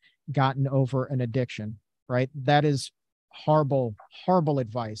just gotten over an addiction, right? That is horrible, horrible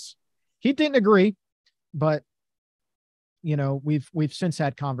advice. He didn't agree, but we've since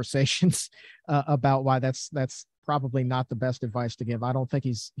had conversations about why that's probably not the best advice to give. I don't think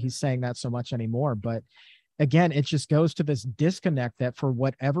he's saying that so much anymore. But again, it just goes to this disconnect that for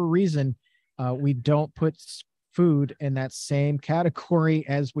whatever reason, we don't put food in that same category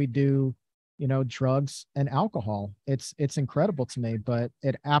as we do, drugs and alcohol. It's incredible to me, but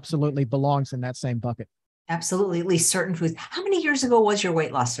it absolutely belongs in that same bucket. Absolutely. At least certain foods. How many years ago was your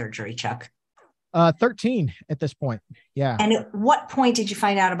weight loss surgery, Chuck? 13 at this point. Yeah. And at what point did you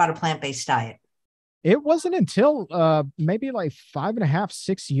find out about a plant-based diet? It wasn't until maybe like 5.5,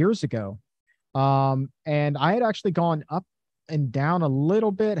 6 years ago. And I had actually gone up and down a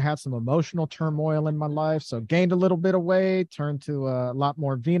little bit, had some emotional turmoil in my life. So gained a little bit of weight, turned to a lot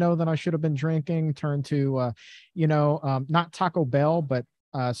more vino than I should have been drinking, turned to, not Taco Bell, but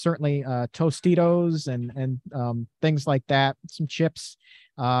certainly Tostitos and things like that, some chips,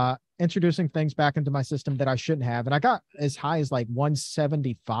 introducing things back into my system that I shouldn't have. And I got as high as like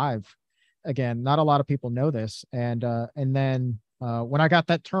 175. Again, not a lot of people know this. And then when I got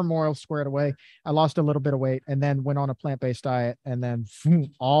that turmoil squared away, I lost a little bit of weight and then went on a plant-based diet. And then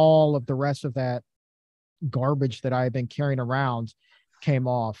all of the rest of that garbage that I had been carrying around came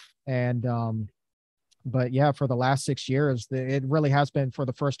off. And, but yeah, for the last 6 years, it really has been for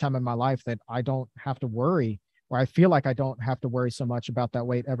the first time in my life that I don't have to worry, or I feel like I don't have to worry so much about that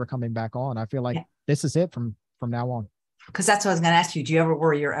weight ever coming back on. I feel like this is it from now on. Because that's what I was going to ask you. Do you ever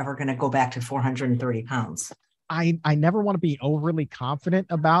worry you're ever going to go back to 430 pounds? I never want to be overly confident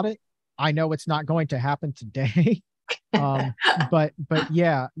about it. I know it's not going to happen today. But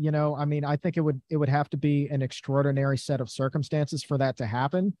yeah, I mean, I think it would have to be an extraordinary set of circumstances for that to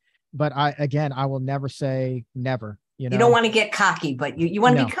happen. But I will never say never. You don't want to get cocky, but you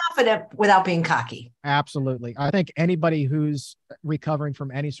want to be confident without being cocky. Absolutely. I think anybody who's recovering from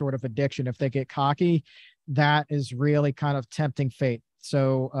any sort of addiction, if they get cocky, that is really kind of tempting fate.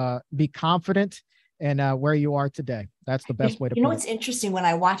 So be confident in where you are today. That's the best way to put it. It's interesting when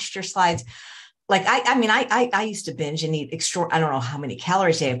I watched your slides. Like, I used to binge and eat I don't know how many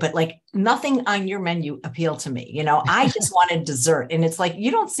calories a day, but like nothing on your menu appealed to me. I just wanted dessert. And it's like,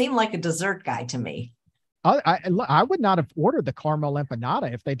 you don't seem like a dessert guy to me. I would not have ordered the caramel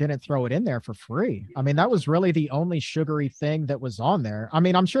empanada if they didn't throw it in there for free. I mean, that was really the only sugary thing that was on there. I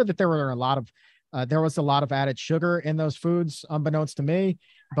mean, I'm sure that there was a lot of added sugar in those foods, unbeknownst to me.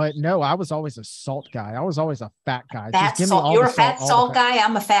 But no, I was always a salt guy. I was always a fat guy. You're a fat salt guy.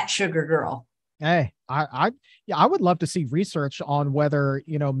 I'm a fat sugar girl. Hey, I would love to see research on whether,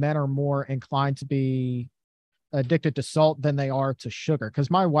 men are more inclined to be addicted to salt than they are to sugar. Because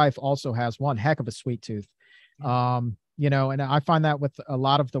my wife also has one heck of a sweet tooth. And I find that with a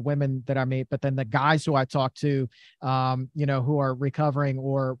lot of the women that I meet, but then the guys who I talk to, who are recovering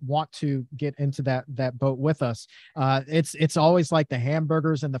or want to get into that boat with us, it's always like the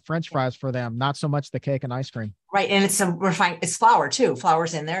hamburgers and the French fries for them, not so much the cake and ice cream. Right. And it's flour too.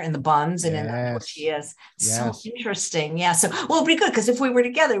 Flour's in there in the buns and in the tortillas. So interesting. Yeah. So, well, it'd be good because if we were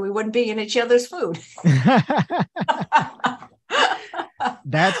together, we wouldn't be in each other's food.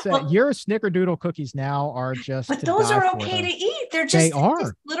 That's your snickerdoodle cookies now are just. But those are okay to eat. They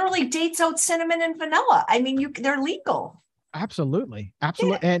are literally dates out cinnamon and vanilla. I mean, they're legal. Absolutely.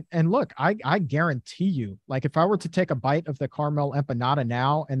 Yeah. And look, I guarantee you, like if I were to take a bite of the caramel empanada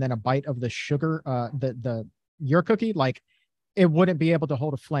now and then a bite of the sugar, your cookie, like it wouldn't be able to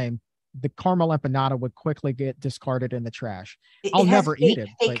hold a flame. The caramel empanada would quickly get discarded in the trash. I'll never eat it.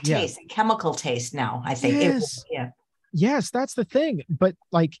 Fake taste, chemical taste now, I think. Yes. Yes, that's the thing. But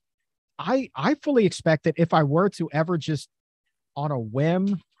like, I fully expect that if I were to ever just on a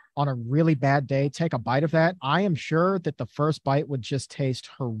whim, on a really bad day, take a bite of that, I am sure that the first bite would just taste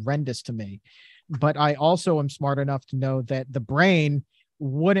horrendous to me. But I also am smart enough to know that the brain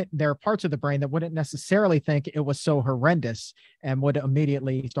there are parts of the brain that wouldn't necessarily think it was so horrendous and would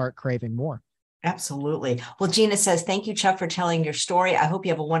immediately start craving more. Absolutely. Well, Gina says, thank you, Chuck, for telling your story. I hope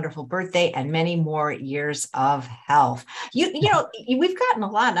you have a wonderful birthday and many more years of health. We've gotten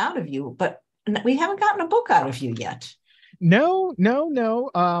a lot out of you, but we haven't gotten a book out of you yet. No.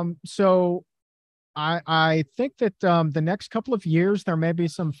 So I think that the next couple of years, there may be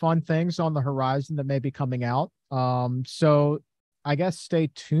some fun things on the horizon that may be coming out. So I guess stay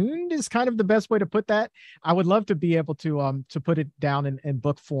tuned is kind of the best way to put that. I would love to be able to put it down in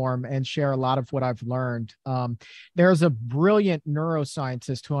book form and share a lot of what I've learned. There's a brilliant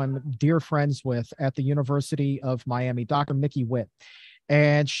neuroscientist who I'm dear friends with at the University of Miami, Dr. Mickey Witt.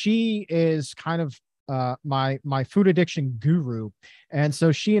 And she is kind of my food addiction guru. And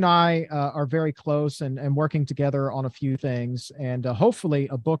so she and I are very close and working together on a few things. And hopefully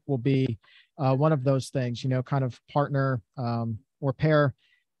a book will be one of those things, kind of partner or pair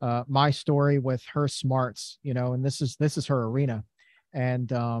my story with her smarts, and this is her arena. And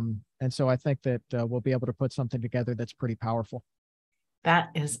so I think that we'll be able to put something together that's pretty powerful. That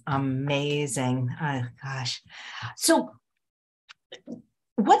is amazing. Oh, gosh. So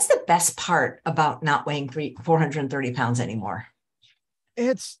what's the best part about not weighing 430 pounds anymore?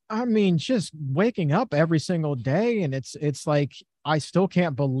 Just waking up every single day. And it's like, I still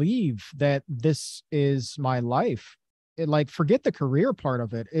can't believe that this is my life. Forget the career part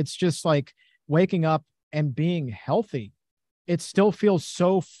of it. It's just like waking up and being healthy. It still feels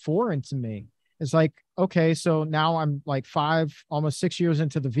so foreign to me. It's like, okay, so now I'm like almost 6 years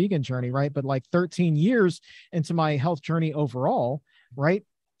into the vegan journey, right? But like 13 years into my health journey overall, right?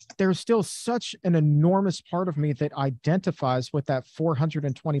 There's still such an enormous part of me that identifies with that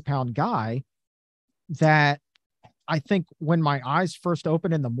 420-pound guy that I think when my eyes first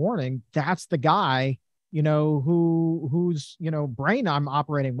open in the morning, that's the guy, whose brain I'm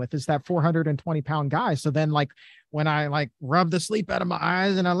operating with is that 420-pound guy. So then like when I rub the sleep out of my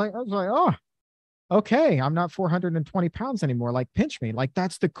eyes and I was like, oh, okay, I'm not 420 pounds anymore. Like pinch me. Like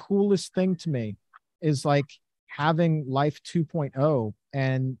that's the coolest thing to me is like having life 2.0,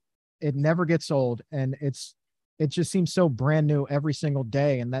 and it never gets old. And it just seems so brand new every single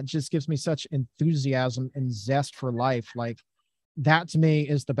day. And that just gives me such enthusiasm and zest for life. Like that to me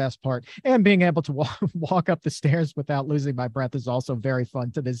is the best part. And being able to walk up the stairs without losing my breath is also very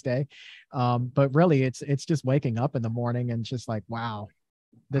fun to this day. But really it's just waking up in the morning and just like, wow,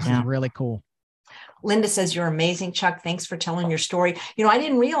 this is really cool. Linda says, you're amazing, Chuck. Thanks for telling your story. I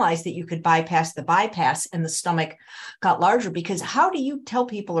didn't realize that you could bypass the bypass and the stomach got larger, because how do you tell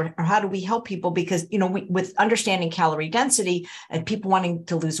people or how do we help people? Because, with understanding calorie density and people wanting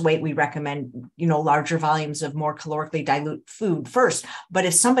to lose weight, we recommend, larger volumes of more calorically dilute food first. But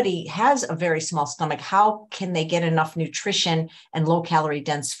if somebody has a very small stomach, how can they get enough nutrition and low calorie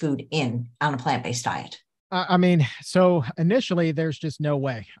dense food in on a plant-based diet? So initially there's just no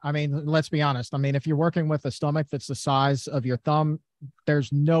way. Let's be honest. If you're working with a stomach that's the size of your thumb,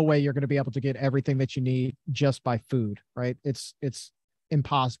 there's no way you're going to be able to get everything that you need just by food, right? It's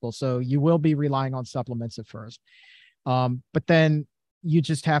impossible. So you will be relying on supplements at first. But then you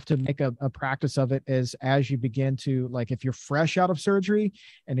just have to make a practice of it as you begin to, like, if you're fresh out of surgery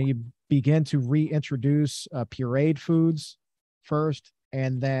and then you begin to reintroduce pureed foods first,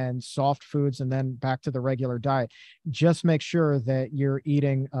 and then soft foods, and then back to the regular diet. Just make sure that you're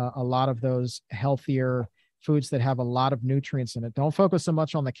eating a lot of those healthier foods that have a lot of nutrients in it. Don't focus so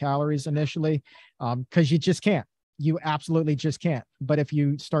much on the calories initially, because you just can't. You absolutely just can't. But if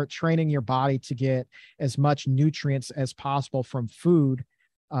you start training your body to get as much nutrients as possible from food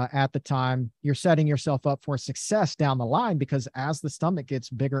at the time, you're setting yourself up for success down the line, because as the stomach gets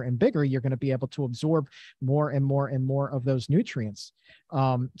bigger and bigger, you're going to be able to absorb more and more and more of those nutrients.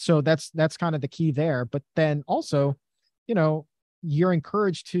 So that's kind of the key there. But then also, you're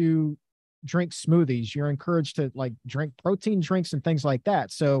encouraged to drink smoothies. You're encouraged to drink protein drinks and things like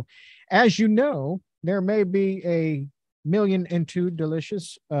that. So as you know, there may be a 1,000,002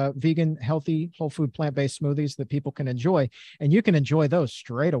 delicious vegan, healthy, whole food, plant-based smoothies that people can enjoy, and you can enjoy those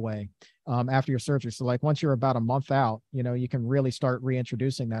straight away after your surgery. So once you're about a month out, you can really start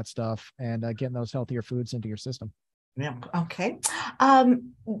reintroducing that stuff and getting those healthier foods into your system. Yeah. Okay. I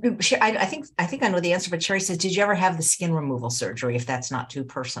think I know the answer, but Sherry says, did you ever have the skin removal surgery, if that's not too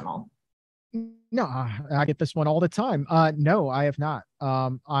personal? No, I get this one all the time. No, I have not.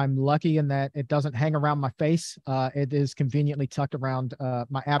 I'm lucky in that it doesn't hang around my face. It is conveniently tucked around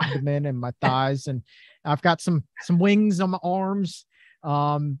my abdomen and my thighs, and I've got some wings on my arms.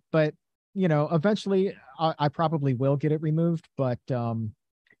 But eventually I probably will get it removed, but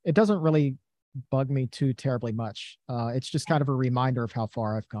it doesn't really bug me too terribly much. It's just kind of a reminder of how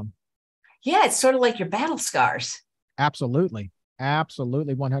far I've come. Yeah, it's sort of like your battle scars. Absolutely.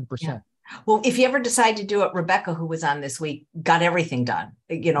 100%. Yeah. Well, if you ever decide to do it, Rebecca, who was on this week, got everything done,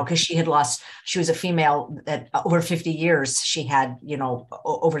 because she was a female that over 50 years, she had,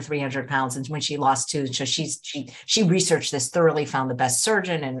 over 300 pounds. And when she lost 2, so she researched this thoroughly, found the best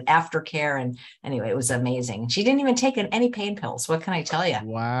surgeon and aftercare. And anyway, it was amazing. She didn't even take any pain pills. What can I tell you?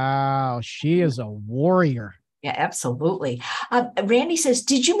 Wow. She is a warrior. Yeah, absolutely. Randy says,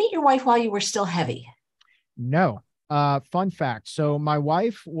 did you meet your wife while you were still heavy? No. Fun fact. So my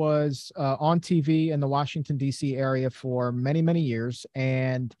wife was on TV in the Washington, D.C. area for many, many years.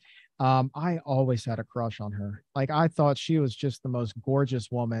 And I always had a crush on her. I thought she was just the most gorgeous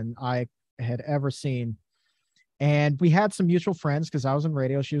woman I had ever seen. And we had some mutual friends because I was in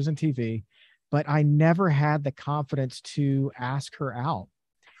radio, she was in TV, but I never had the confidence to ask her out.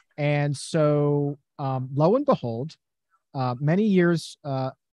 And so lo and behold, many years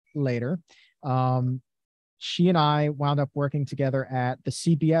later, she and I wound up working together at the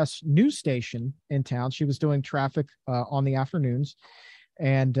CBS news station in town. She was doing traffic on the afternoons,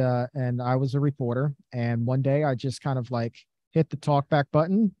 and I was a reporter. And one day I just kind of like hit the talkback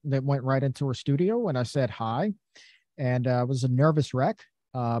button that went right into her studio, and I said hi. And it was a nervous wreck,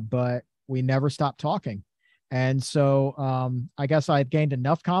 but we never stopped talking. And so I guess I had gained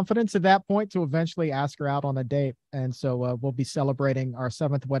enough confidence at that point to eventually ask her out on a date. And so we'll be celebrating our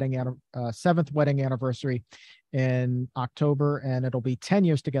seventh wedding anniversary in October, and it'll be 10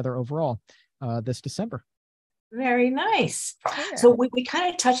 years together overall this December. Very nice. Yeah. So we kind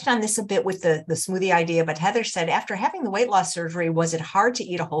of touched on this a bit with the smoothie idea, but Heather said, after having the weight loss surgery, was it hard to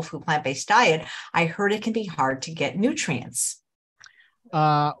eat a whole food plant-based diet? I heard it can be hard to get nutrients.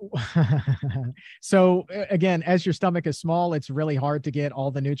 So again, as your stomach is small, it's really hard to get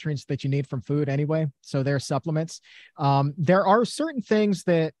all the nutrients that you need from food anyway. So there are supplements. There are certain things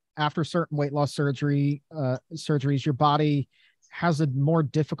that after certain weight loss surgeries, your body has a more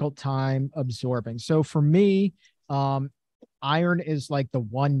difficult time absorbing. So for me, iron is like the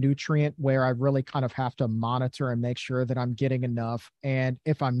one nutrient where I really kind of have to monitor and make sure that I'm getting enough. And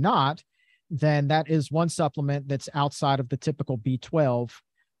if I'm not, then that is one supplement that's outside of the typical B12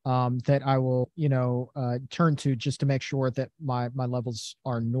 that I will, turn to just to make sure that my levels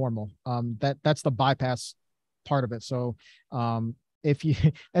are normal. That's the bypass part of it. So if you,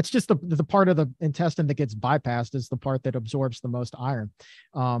 that's just the part of the intestine that gets bypassed is the part that absorbs the most iron.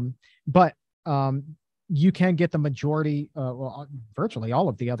 But you can get the majority, virtually all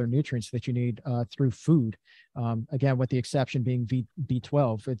of the other nutrients that you need through food. Again, with the exception being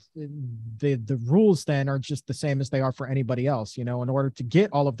B12. The rules then are just the same as they are for anybody else. In order to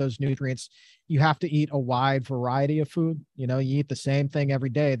get all of those nutrients, you have to eat a wide variety of food. You eat the same thing every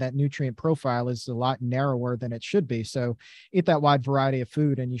day. That nutrient profile is a lot narrower than it should be. So eat that wide variety of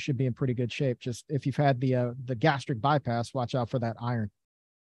food and you should be in pretty good shape. Just if you've had the gastric bypass, watch out for that iron.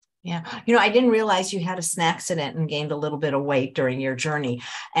 Yeah. I didn't realize you had a snack accident and gained a little bit of weight during your journey.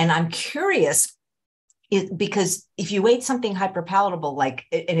 And I'm curious because if you ate something hyperpalatable,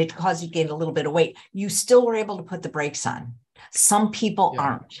 and it caused you to gain a little bit of weight, you still were able to put the brakes on. Some people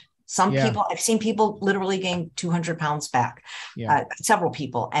aren't. Some people, I've seen people literally gain 200 pounds back, several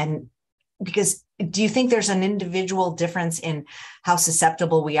people. And because do you think there's an individual difference in how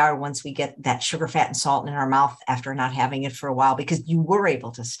susceptible we are once we get that sugar, fat, and salt in our mouth after not having it for a while, because you were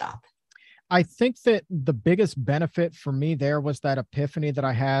able to stop? I think that the biggest benefit for me there was that epiphany that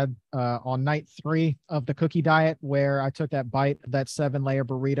I had on night 3 of the cookie diet, where I took that bite of that 7-layer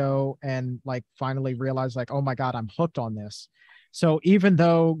burrito and finally realized oh my God, I'm hooked on this. So even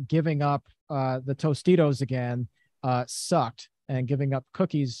though giving up the Tostitos again sucked, and giving up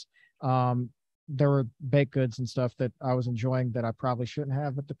cookies, there were baked goods and stuff that I was enjoying that I probably shouldn't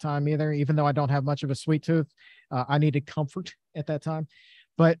have at the time either. Even though I don't have much of a sweet tooth, I needed comfort at that time.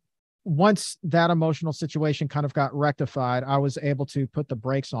 But once that emotional situation kind of got rectified, I was able to put the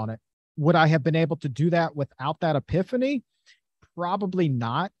brakes on it. Would I have been able to do that without that epiphany? Probably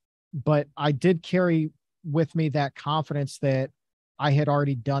not. But I did carry with me that confidence that I had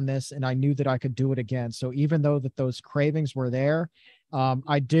already done this and I knew that I could do it again. So even though that those cravings were there,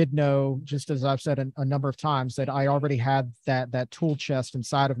 I did know, just as I've said a number of times, that I already had that tool chest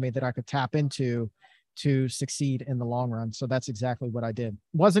inside of me that I could tap into to succeed in the long run. So that's exactly what I did.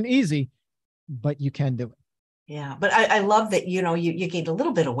 Wasn't easy, but you can do it. Yeah. But I love that, you gained a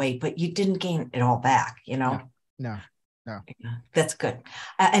little bit of weight, but you didn't gain it all back, No. That's good.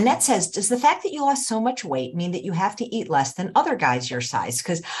 Annette says, does the fact that you lost so much weight mean that you have to eat less than other guys your size?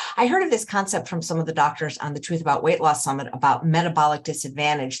 Because I heard of this concept from some of the doctors on the Truth About Weight Loss Summit about metabolic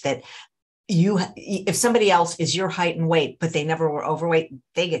disadvantage, that if somebody else is your height and weight, but they never were overweight,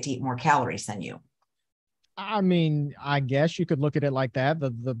 they get to eat more calories than you. I mean, I guess you could look at it like that.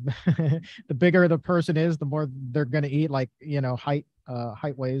 The the bigger the person is, the more they're going to eat. Height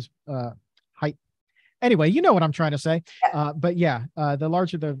weighs height. Anyway, you know what I'm trying to say. But yeah, the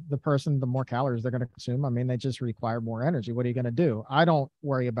larger the person, the more calories they're going to consume. I mean, they just require more energy. What are you going to do? I don't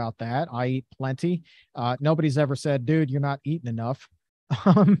worry about that. I eat plenty. Nobody's ever said, dude, you're not eating enough.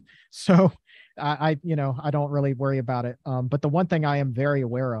 So I don't really worry about it. But the one thing I am very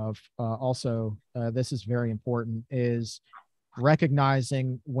aware of, also, this is very important, is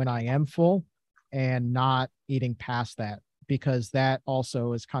recognizing when I am full and not eating past that, because that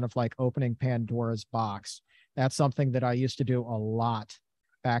also is kind of like opening Pandora's box. That's something that I used to do a lot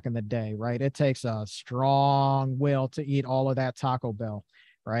back in the day, right? It takes a strong will to eat all of that Taco Bell,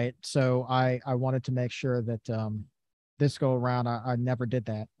 right? So I wanted to make sure that this go around, I never did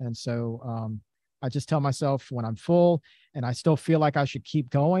that. And so I just tell myself when I'm full, and I still feel like I should keep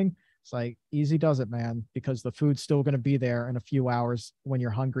going. It's like, easy does it, man, because the food's still going to be there in a few hours when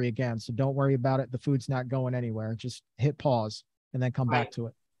you're hungry again. So don't worry about it. The food's not going anywhere. Just hit pause and then come back to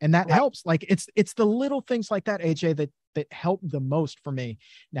it. And that helps. Like it's the little things like that, AJ, that help the most for me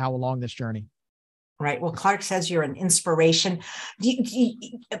now along this journey. Right. Well, Clark says you're an inspiration.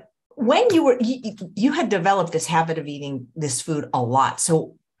 When you had developed this habit of eating this food a lot,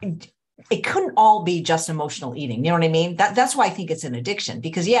 so it couldn't all be just emotional eating. You know what I mean? That's why I think it's an addiction,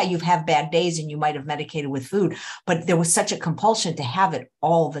 because you've had bad days and you might have medicated with food, but there was such a compulsion to have it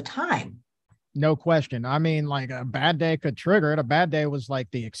all the time. No question. I mean, like a bad day could trigger it. A bad day was like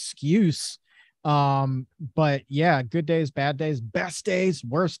the excuse. But yeah, good days, bad days, best days,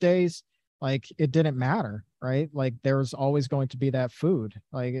 worst days, like it didn't matter, right? Like there was always going to be that food.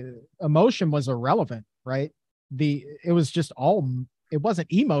 Like emotion was irrelevant, right? It was just all, it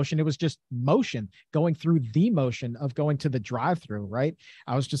wasn't emotion. It was just motion, going through the motion of going to the drive-through, right?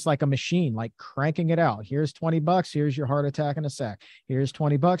 I was just like a machine, like cranking it out. Here's $20. Here's your heart attack in a sec. Here's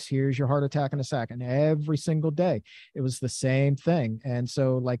 $20. Here's your heart attack in a sec. And every single day it was the same thing. And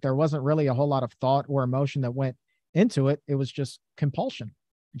so like, there wasn't really a whole lot of thought or emotion that went into it. It was just compulsion,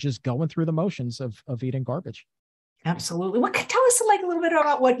 just going through the motions of eating garbage. Absolutely. Tell us like a little bit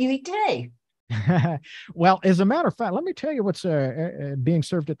about what you eat today. Well, as a matter of fact, let me tell you what's being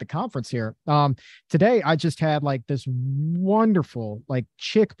served at the conference here. Today, I just had like this wonderful like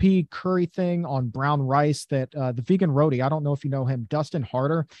chickpea curry thing on brown rice that the vegan roadie, I don't know if you know him, Dustin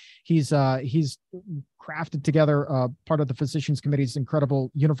Harder. He's crafted together part of the Physicians Committee's incredible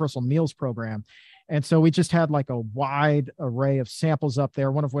Universal Meals program. And so we just had like a wide array of samples up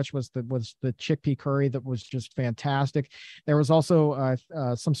there, one of which was the chickpea curry that was just fantastic. There was also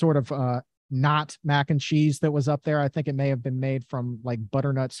some sort of not mac and cheese that was up there. I think it may have been made from like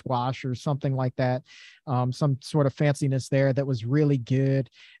butternut squash or something like that. Some sort of fanciness there that was really good.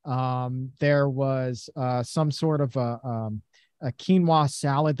 There was some sort of a quinoa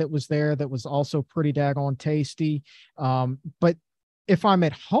salad that was there that was also pretty daggone tasty. But if I'm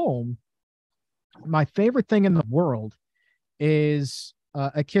at home, my favorite thing in the world is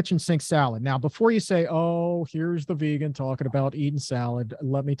a kitchen sink salad. Now, before you say, oh, here's the vegan talking about eating salad,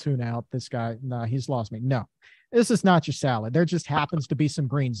 let me tune out. This guy, nah, he's lost me. No, this is not your salad. There just happens to be some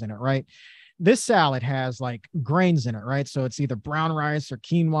greens in it, right? This salad has like grains in it, right? So it's either brown rice or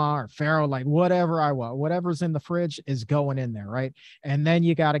quinoa or farro, like whatever I want, whatever's in the fridge is going in there, right? And then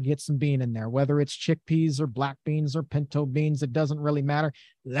you got to get some bean in there, whether it's chickpeas or black beans or pinto beans, it doesn't really matter.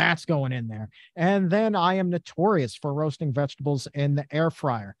 That's going in there. And then I am notorious for roasting vegetables in the air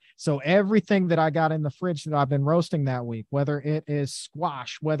fryer. So everything that I got in the fridge that I've been roasting that week, whether it is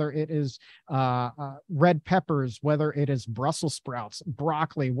squash, whether it is red peppers, whether it is Brussels sprouts,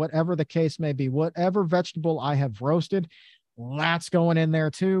 broccoli, whatever the case may be, whatever vegetable I have roasted, that's going in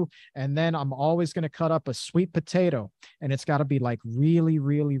there too. And then I'm always going to cut up a sweet potato, and it's got to be like really,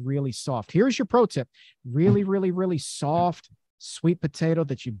 really, really soft. Here's your pro tip: really, really, really soft sweet potato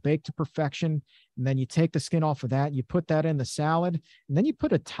that you bake to perfection. And then you take the skin off of that, you put that in the salad, and then you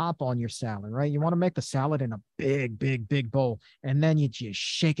put a top on your salad, right? You want to make the salad in a big, big, big bowl. And then you just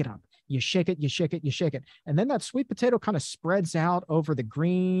shake it up. You shake it, you shake it, you shake it. And then that sweet potato kind of spreads out over the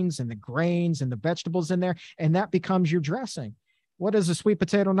greens and the grains and the vegetables in there. And that becomes your dressing. What does a sweet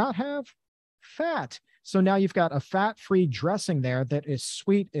potato not have? Fat. So now you've got a fat-free dressing there that is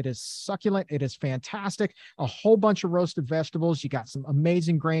sweet. It is succulent. It is fantastic. A whole bunch of roasted vegetables. You got some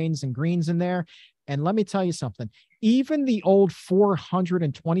amazing grains and greens in there. And let me tell you something, even the old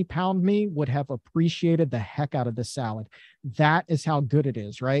 420-pound me would have appreciated the heck out of this salad. That is how good it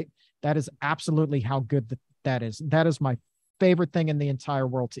is, right? That is absolutely how good that is. That is my favorite thing in the entire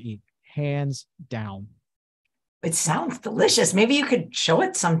world to eat, hands down. It sounds delicious. Maybe you could show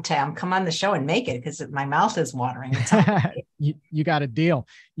it sometime. Come on the show and make it, because my mouth is watering. You got a deal.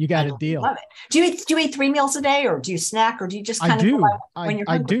 You got a deal. Love it. Do you eat 3 meals a day, or do you snack, or do you just kind of go out when you're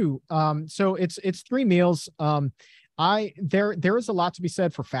hungry? I do. So it's 3 meals. There is a lot to be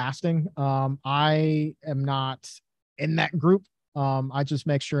said for fasting. I am not in that group. I just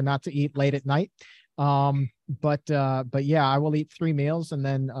make sure not to eat late at night. But yeah, I will eat 3 meals, and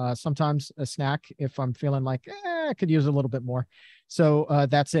then sometimes a snack if I'm feeling like I could use a little bit more. So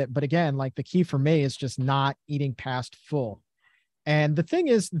that's it. But again, like the key for me is just not eating past full. And the thing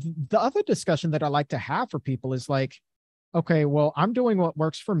is, the other discussion that I like to have for people is like, okay, well, I'm doing what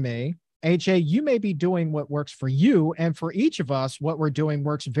works for me. AJ, you may be doing what works for you. And for each of us, what we're doing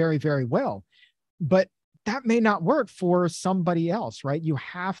works very, very well. But that may not work for somebody else, right? You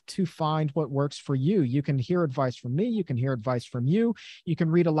have to find what works for you. You can hear advice from me. You can hear advice from you. You can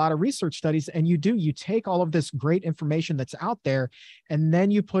read a lot of research studies, and you take all of this great information that's out there, and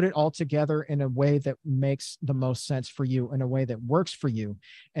then you put it all together in a way that makes the most sense for you, in a way that works for you.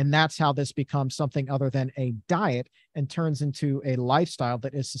 And that's how this becomes something other than a diet and turns into a lifestyle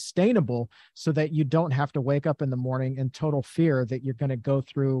that is sustainable, so that you don't have to wake up in the morning in total fear that you're going to go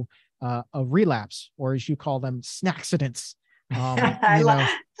through a relapse, or as you call them, snackcidents. Kinder,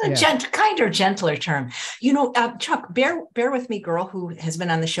 gentler term. Chuck, bear with me, girl who has been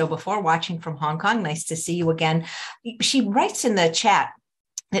on the show before, watching from Hong Kong. Nice to see you again. She writes in the chat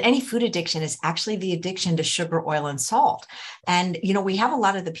that any food addiction is actually the addiction to sugar, oil, and salt. And, we have a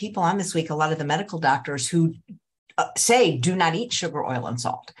lot of the people on this week, a lot of the medical doctors who say, do not eat sugar, oil, and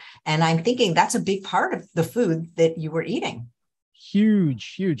salt. And I'm thinking that's a big part of the food that you were eating.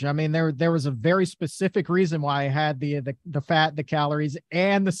 Huge. I mean, there was a very specific reason why I had the fat, the calories,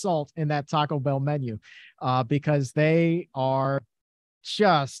 and the salt in that Taco Bell menu, because they are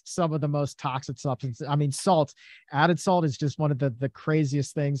just some of the most toxic substances. I mean, added salt is just one of the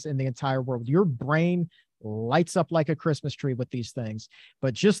craziest things in the entire world. Your brain lights up like a Christmas tree with these things.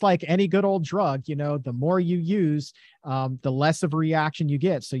 But just like any good old drug, the more you use, the less of a reaction you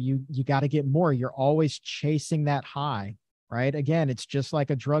get. So you got to get more. You're always chasing that high. Right? Again, it's just like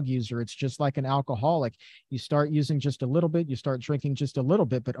a drug user. It's just like an alcoholic. You start using just a little bit, you start drinking just a little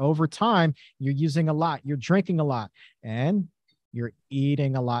bit, but over time, you're using a lot, you're drinking a lot, and you're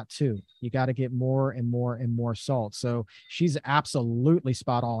eating a lot too. You got to get more and more and more salt. So she's absolutely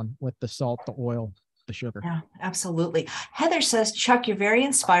spot on with the salt, the oil, the sugar. Yeah, absolutely. Heather says, Chuck, you're very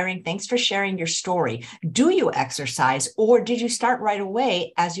inspiring. Thanks for sharing your story. Do you exercise, or did you start right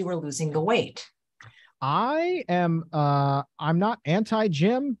away as you were losing the weight? I'm not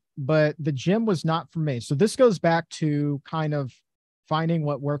anti-gym, but the gym was not for me. So this goes back to kind of finding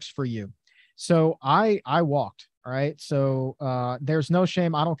what works for you. So I walked, all right? So there's no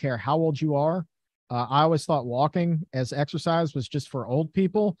shame. I don't care how old you are. I always thought walking as exercise was just for old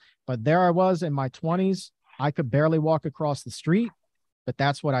people, but there I was in my 20s. I could barely walk across the street, but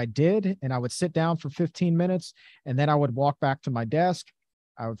that's what I did. And I would sit down for 15 minutes, and then I would walk back to my desk.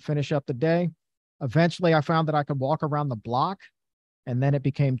 I would finish up the day. Eventually, I found that I could walk around the block, and then it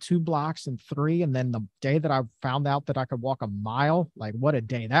became 2 blocks and 3. And then the day that I found out that I could walk a mile, like what a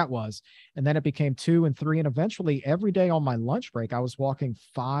day that was. And then it became 2 and 3. And eventually every day on my lunch break, I was walking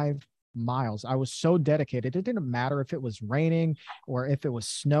 5 miles. I was so dedicated. It didn't matter if it was raining or if it was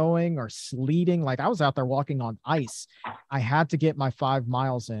snowing or sleeting. Like I was out there walking on ice. I had to get my 5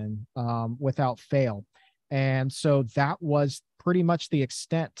 miles in without fail. And so that was pretty much the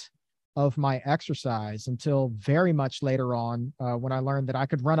extent of my exercise until very much later on, when I learned that I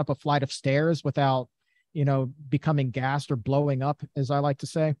could run up a flight of stairs without, becoming gassed or blowing up, as I like to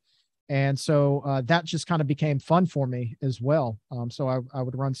say. And so that just kind of became fun for me as well. So I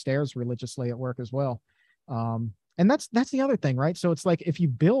would run stairs religiously at work as well. And that's the other thing, right? So it's like, if you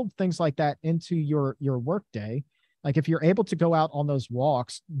build things like that into your work day, like if you're able to go out on those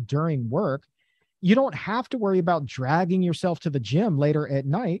walks during work, you don't have to worry about dragging yourself to the gym later at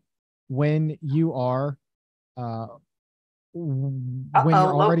night when you are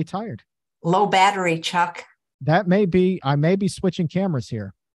already tired. Low battery, Chuck. I may be switching cameras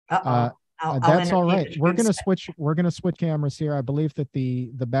here. That's all right. We're going to switch cameras here. I believe that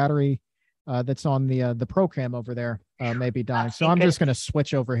the battery that's on the program over there may be dying. So I'm just going to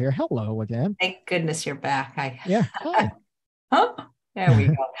switch over here. Hello again. Thank goodness you're back. Yeah. Hi. Huh? There we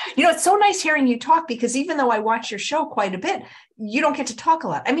go. It's so nice hearing you talk, because even though I watch your show quite a bit, you don't get to talk a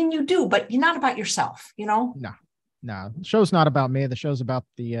lot. I mean, you do, but you're not about yourself, No, the show's not about me. The show's about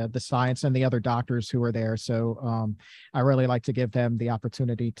the science and the other doctors who are there. So I really like to give them the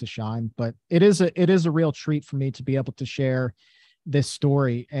opportunity to shine. But it is a real treat for me to be able to share this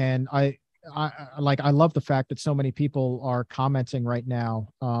story. And I love the fact that so many people are commenting right now,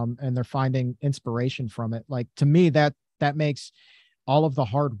 and they're finding inspiration from it. Like, to me, that makes all of the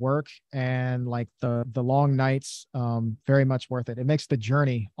hard work and like the long nights very much worth it. It makes the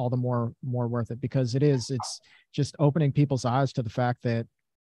journey all the more worth it, because it's just opening people's eyes to the fact that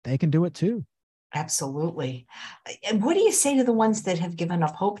they can do it too. Absolutely. And what do you say to the ones that have given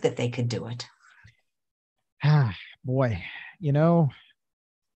up hope that they could do it? Boy,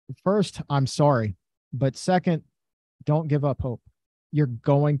 first, I'm sorry, but second, don't give up hope. You're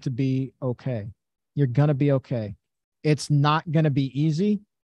going to be okay. You're going to be okay. It's not going to be easy.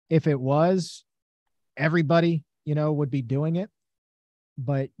 If it was, everybody, would be doing it,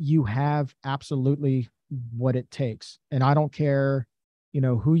 but you have absolutely what it takes. And I don't care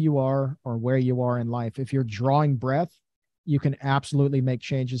who you are or where you are in life. If you're drawing breath, you can absolutely make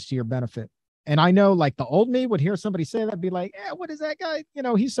changes to your benefit. And I know like the old me would hear somebody say that, be like, yeah, what is that guy?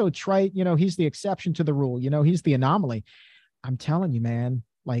 He's so trite, he's the exception to the rule, he's the anomaly. I'm telling you, man,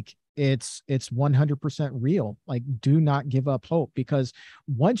 like it's 100% real. Like, do not give up hope, because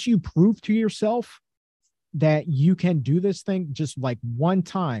once you prove to yourself that you can do this thing, just like one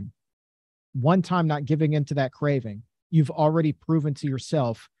time, not giving into that craving, you've already proven to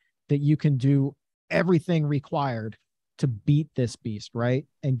yourself that you can do everything required to beat this beast, right?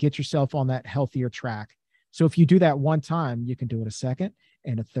 And get yourself on that healthier track. So if you do that one time, you can do it a second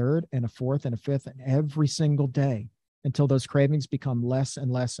and a third and a fourth and a fifth, and every single day until those cravings become less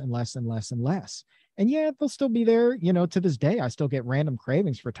and less and less and less and less. And yeah, they'll still be there. To this day, I still get random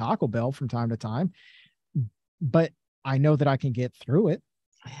cravings for Taco Bell from time to time, but I know that I can get through it.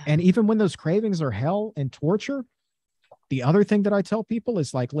 And even when those cravings are hell and torture, the other thing that I tell people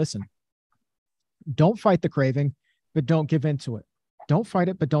is like, listen, don't fight the craving, but don't give into it. Don't fight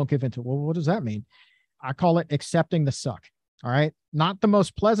it, but don't give into it. Well, what does that mean? I call it accepting the suck. All right. Not the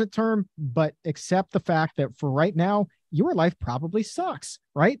most pleasant term, but accept the fact that for right now, your life probably sucks,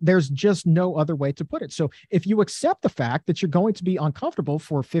 right? There's just no other way to put it. So if you accept the fact that you're going to be uncomfortable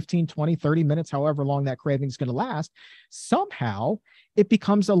for 15, 20, 30 minutes, however long that craving is going to last, somehow it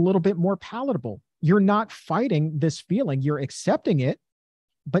becomes a little bit more palatable. You're not fighting this feeling, you're accepting it.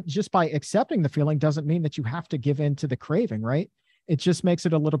 But just by accepting the feeling doesn't mean that you have to give in to the craving, right? It just makes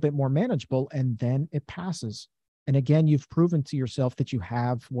it a little bit more manageable, and then it passes. And again, you've proven to yourself that you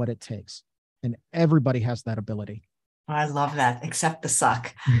have what it takes, and everybody has that ability. I love that. Accept the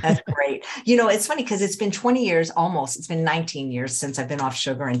suck. That's great. It's funny because it's been 20 years almost. It's been 19 years since I've been off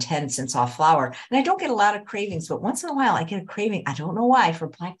sugar and 10 since off flour. And I don't get a lot of cravings, but once in a while I get a craving. I don't know why, for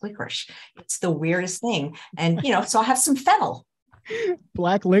black licorice. It's the weirdest thing. And, so I'll have some fennel.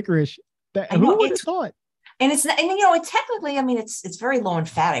 Black licorice. Who would have thought? And it's it's technically, it's very low in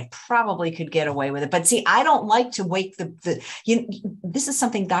fat. I probably could get away with it. But see, I don't like to wake this is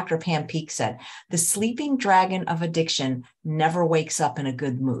something Dr. Pam Peake said. The sleeping dragon of addiction never wakes up in a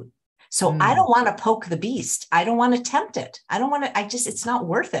good mood. So I don't want to poke the beast. I don't want to tempt it. I don't want to, it's not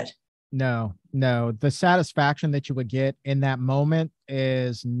worth it. No. The satisfaction that you would get in that moment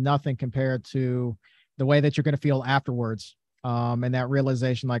is nothing compared to the way that you're going to feel afterwards. And that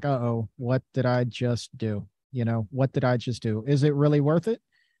realization, like, uh-oh, what did I just do? What did I just do? Is it really worth it?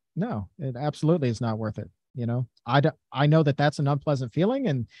 No, it absolutely is not worth it. I know that that's an unpleasant feeling,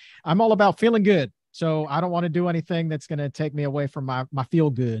 and I'm all about feeling good. So I don't want to do anything that's going to take me away from my feel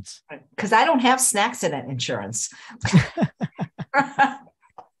goods. Because I don't have snacks in insurance. I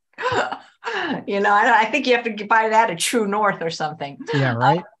think you have to buy that at True North or something. Yeah,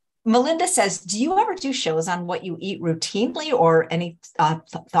 right. Melinda says, do you ever do shows on what you eat routinely, or any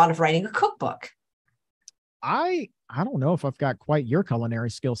thought of writing a cookbook? I don't know if I've got quite your culinary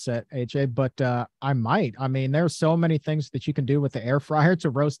skill set, AJ, but I might. There's so many things that you can do with the air fryer to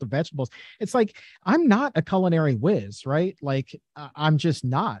roast the vegetables. It's like, I'm not a culinary whiz, right? Like I'm just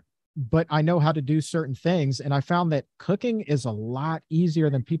not, but I know how to do certain things. And I found that cooking is a lot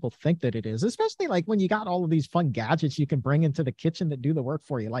easier than people think that it is, especially like when you got all of these fun gadgets you can bring into the kitchen that do the work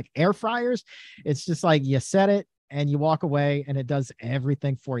for you, like air fryers. It's just like you set it and you walk away and it does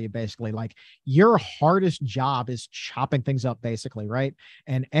everything for you, basically. Like your hardest job is chopping things up, basically, right?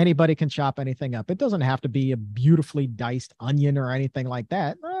 And anybody can chop anything up. It doesn't have to be a beautifully diced onion or anything like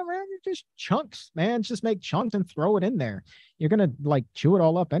that. Oh, man, just chunks, man. Just make chunks and throw it in there. You're going to like chew it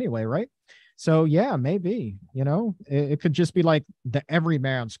all up anyway, right? So yeah, maybe, it could just be like the every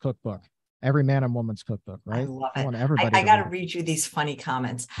man's cookbook. Every man and woman's cookbook, right? I love it. I want everybody. I got to read you these funny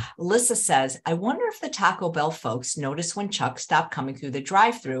comments. Alyssa says, I wonder if the Taco Bell folks noticed when Chuck stopped coming through the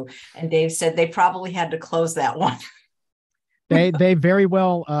drive-through. And Dave said they probably had to close that one. They very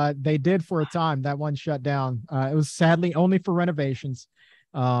well, they did for a time. That one shut down. It was sadly only for renovations.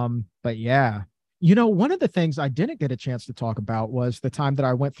 But yeah, one of the things I didn't get a chance to talk about was the time that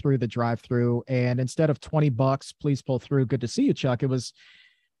I went through the drive-through, and instead of $20, please pull through. Good to see you, Chuck. It was,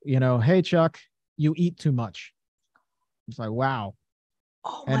 hey, Chuck, you eat too much. It's like, wow.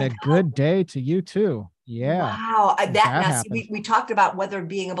 Oh, and a God. Good day to you too. Yeah. Wow. We talked about whether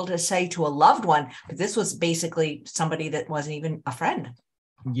being able to say to a loved one, but this was basically somebody that wasn't even a friend.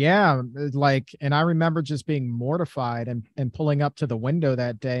 Yeah. And I remember just being mortified and pulling up to the window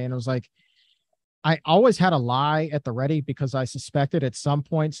that day. And it was like, I always had a lie at the ready because I suspected at some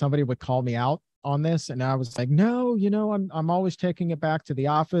point somebody would call me out on this. And I was like, no, I'm always taking it back to the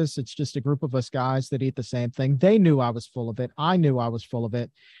office. It's just a group of us guys that eat the same thing. They knew I was full of it. I knew I was full of it,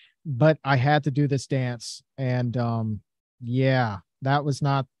 but I had to do this dance. And yeah, that was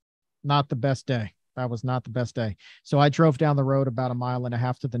not the best day. That was not the best day. So I drove down the road about a mile and a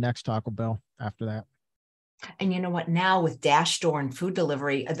half to the next Taco Bell after that. And you know what? Now with Dash Door and food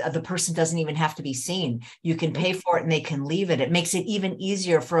delivery, the person doesn't even have to be seen. You can pay for it and they can leave it. It makes it even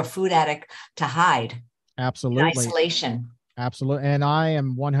easier for a food addict to hide. Absolutely. In isolation. Absolutely. And I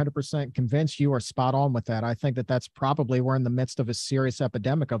am 100% convinced you are spot on with that. I think that that's probably, we're in the midst of a serious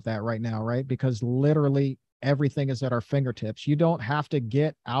epidemic of that right now, right? Because literally everything is at our fingertips. You don't have to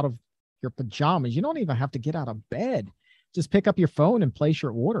get out of your pajamas. You don't even have to get out of bed. Just pick up your phone and place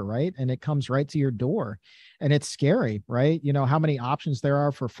your order, right? And it comes right to your door. And it's scary, right? You know, how many options there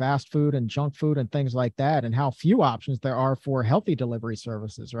are for fast food and junk food and things like that, and how few options there are for healthy delivery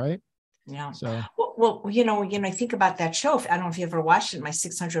services, right? Yeah. So, well, I think about that show. I don't know if you ever watched it, My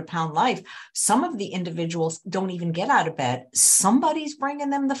 600-Pound Life. Some of the individuals don't even get out of bed. Somebody's bringing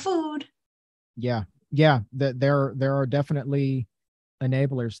them the food. Yeah. There are definitely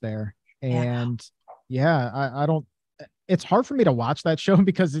enablers there. And I don't, it's hard for me to watch that show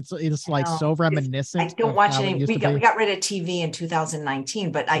because it's like so reminiscent. I don't watch it. We got rid of TV in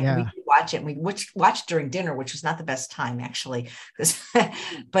 2019, but we did watch it. And we watched during dinner, which was not the best time actually.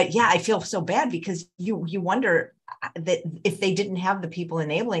 But yeah, I feel so bad because you wonder that if they didn't have the people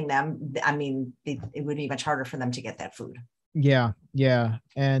enabling them, I mean, it would be much harder for them to get that food. Yeah.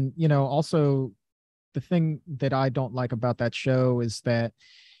 And, also the thing that I don't like about that show is that,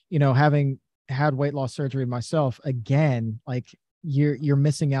 having had weight loss surgery myself, again, like you're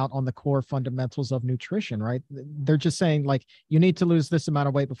missing out on the core fundamentals of nutrition, right? They're just saying like, you need to lose this amount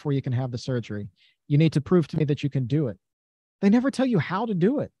of weight before you can have the surgery. You need to prove to me that you can do it. They never tell you how to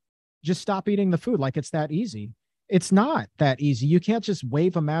do it. Just stop eating the food. Like it's that easy. It's not that easy. You can't just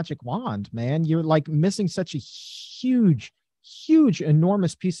wave a magic wand, man. You're like missing such a huge,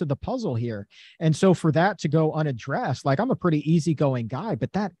 enormous piece of the puzzle here. And so for that to go unaddressed, like I'm a pretty easygoing guy,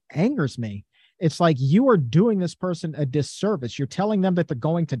 but that angers me. It's like you are doing this person a disservice. You're telling them that they're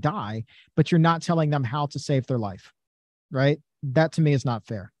going to die, but you're not telling them how to save their life, right? That to me is not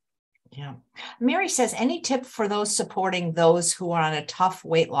fair. Yeah. Mary says, any tip for those supporting those who are on a tough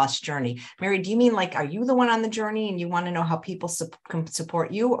weight loss journey? Mary, do you mean like, are you the one on the journey and you want to know how people can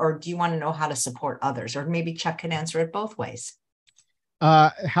support you, or do you want to know how to support others? Or maybe Chuck can answer it both ways.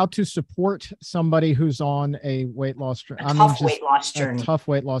 How to support somebody who's on a weight loss journey. A tough weight loss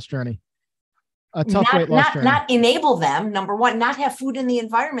journey. A tough weight loss journey. Not enable them. Number one, not have food in the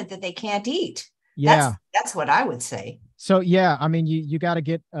environment that they can't eat. Yeah. That's what I would say. So, yeah, I mean, you got to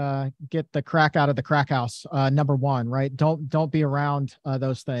get the crack out of the crack house. Number one, right? Don't be around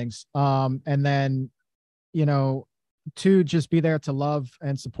those things. And then, two, just be there to love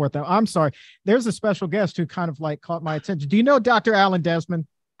and support them. I'm sorry. There's a special guest who kind of like caught my attention. Do you know Dr. Alan Desmond?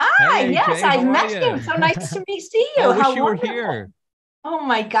 Hey, yes, Jay, I've met him. So nice to see you. I wish you were here. Oh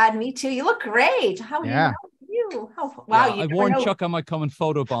my God, me too. You look great. How are you? Oh, wow. Yeah, I warned Chuck I might come and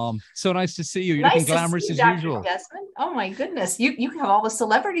photobomb. So nice to see you. You're looking glamorous as usual. Desmond. Oh my goodness. You have all the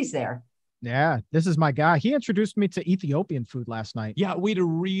celebrities there. Yeah, this is my guy. He introduced me to Ethiopian food last night. Yeah, we had a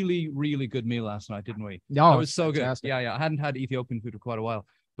really, really good meal last night, didn't we? No, it was so fantastic. Good. Yeah. I hadn't had Ethiopian food for quite a while.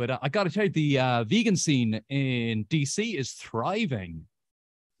 But I got to tell you, the vegan scene in DC is thriving.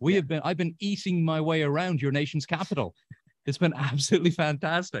 I've been eating my way around your nation's capital. It's been absolutely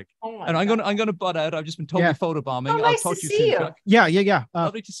fantastic. Oh and I'm gonna butt out. I've just been totally photobombing. I'll talk to you soon. Chuck. Yeah.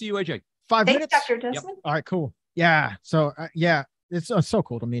 Lovely to see you, AJ. 5 minutes. Dr. Desmond. Yep. All right, cool. Yeah. So it's so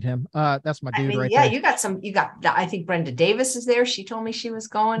cool to meet him. That's my dude right there. Yeah, I think Brenda Davis is there. She told me she was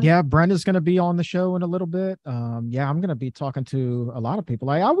going. Yeah, Brenda's going to be on the show in a little bit. Yeah, I'm going to be talking to a lot of people.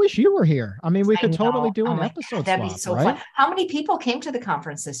 I wish you were here. I mean, we could totally do an episode. That'd be so fun. How many people came to the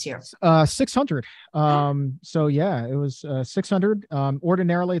conference this year? 600. So yeah, it was 600.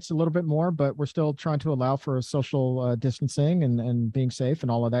 Ordinarily, it's a little bit more, but we're still trying to allow for social distancing and being safe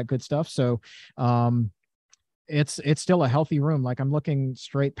and all of that good stuff. So, it's still a healthy room. Like I'm looking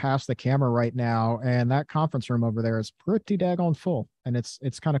straight past the camera right now, and that conference room over there is pretty daggone full, and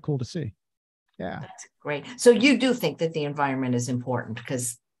it's kind of cool to see. Yeah, that's great. So you do think that the environment is important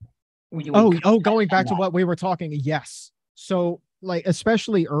because going back to what we were talking. Yes. So like,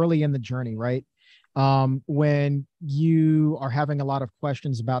 especially early in the journey, right? When you are having a lot of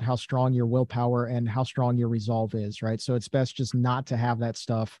questions about how strong your willpower and how strong your resolve is, right? So it's best just not to have that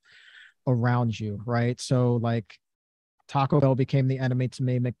stuff around you, right? So like Taco Bell became the enemy to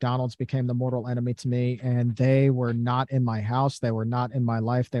me, McDonald's became the mortal enemy to me, and they were not in my house, they were not in my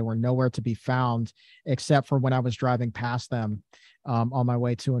life, they were nowhere to be found except for when I was driving past them on my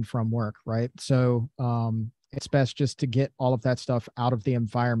way to and from work, right? So it's best just to get all of that stuff out of the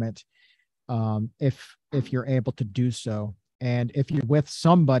environment if you're able to do so. And if you're with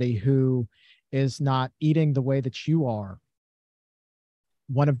somebody who is not eating the way that you are,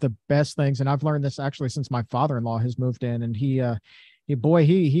 one of the best things, and I've learned this actually since my father-in-law has moved in, and he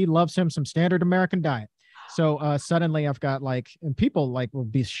loves him some standard American diet. So suddenly I've got like, and people like will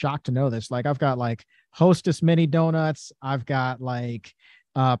be shocked to know this, like I've got like Hostess mini donuts. I've got like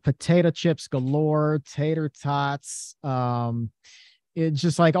potato chips galore, tater tots. It's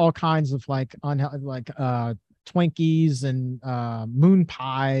just like all kinds of like Twinkies and moon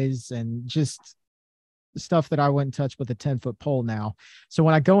pies and just stuff that I wouldn't touch with a 10-foot pole now. So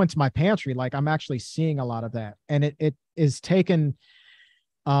when I go into my pantry, like I'm actually seeing a lot of that. And it is taken,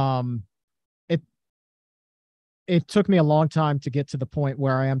 it took me a long time to get to the point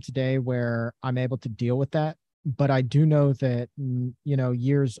where I am today, where I'm able to deal with that. But I do know that,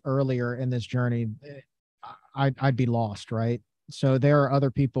 years earlier in this journey, I'd be lost. Right. So there are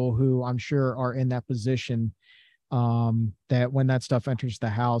other people who I'm sure are in that position, that when that stuff enters the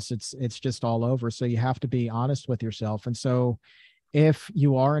house, it's just all over. So you have to be honest with yourself. And so if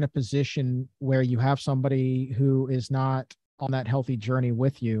you are in a position where you have somebody who is not on that healthy journey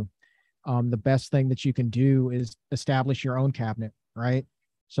with you, the best thing that you can do is establish your own cabinet, right?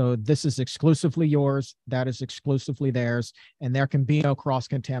 So this is exclusively yours, that is exclusively theirs, and there can be no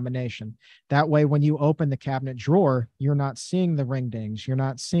cross-contamination. That way, when you open the cabinet drawer, you're not seeing the ring dings, you're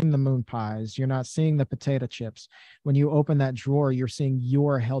not seeing the moon pies, you're not seeing the potato chips. When you open that drawer, you're seeing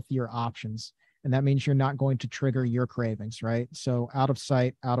your healthier options. And that means you're not going to trigger your cravings, right? So out of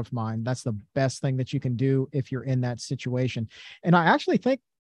sight, out of mind. That's the best thing that you can do if you're in that situation. And I actually think,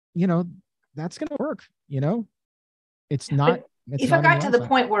 that's going to work, it's not. If it got to the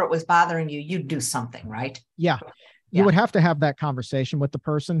point where it was bothering you, you'd do something, right? Yeah. You would have to have that conversation with the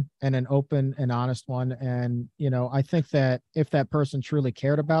person, and an open and honest one. And, I think that if that person truly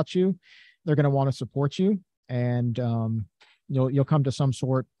cared about you, they're going to want to support you, and you'll come to some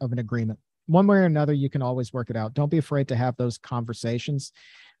sort of an agreement. One way or another, you can always work it out. Don't be afraid to have those conversations,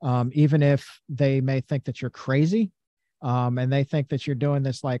 even if they may think that you're crazy. And they think that you're doing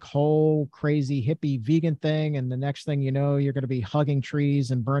this like whole crazy hippie vegan thing. And the next thing you know, you're going to be hugging trees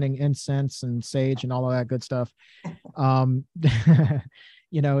and burning incense and sage and all of that good stuff.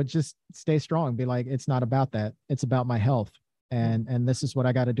 Just stay strong. Be like, it's not about that. It's about my health. And this is what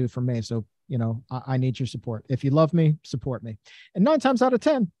I got to do for me. So, I need your support. If you love me, support me. And 9 times out of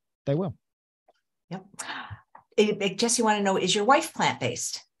 10, they will. Yep. Jesse, want to know, is your wife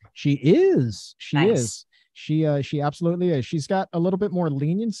plant-based? She is. She Nice. is. She absolutely is. She's got a little bit more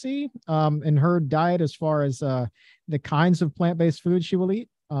leniency in her diet as far as the kinds of plant-based food she will eat.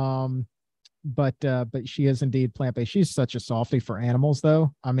 But she is indeed plant-based. She's such a softie for animals,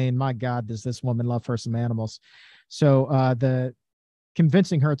 though. I mean, my God, does this woman love her some animals? So the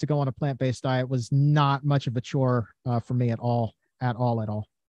convincing her to go on a plant-based diet was not much of a chore for me at all. Wow.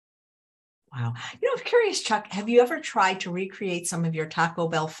 I'm curious, Chuck, have you ever tried to recreate some of your Taco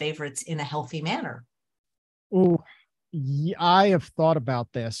Bell favorites in a healthy manner? Oh, yeah, I have thought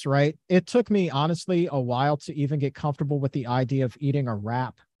about this, right? It took me, honestly, a while to even get comfortable with the idea of eating a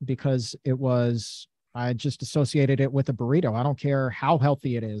wrap, because I just associated it with a burrito. I don't care how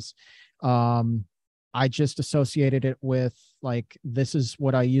healthy it is. I just associated it with like, this is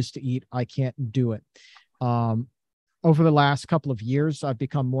what I used to eat. I can't do it. Over the last couple of years, I've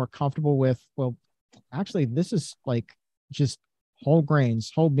become more comfortable with, well, actually, this is like just whole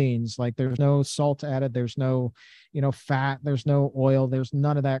grains, whole beans. Like there's no salt added. There's no, fat. There's no oil. There's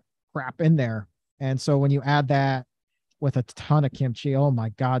none of that crap in there. And so when you add that with a ton of kimchi, oh my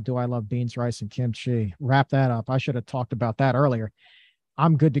God, do I love beans, rice, and kimchi. Wrap that up. I should have talked about that earlier.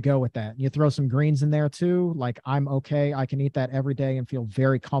 I'm good to go with that. You throw some greens in there too. Like I'm okay. I can eat that every day and feel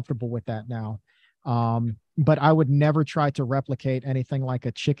very comfortable with that now. But I would never try to replicate anything like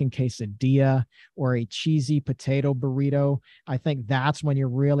a chicken quesadilla or a cheesy potato burrito. I think that's when you're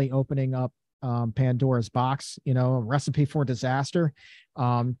really opening up Pandora's box, a recipe for disaster.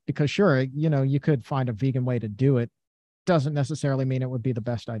 Because sure, you could find a vegan way to do it. Doesn't necessarily mean it would be the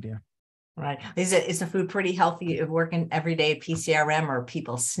best idea. Right. Is the food pretty healthy, working every day at PCRM, or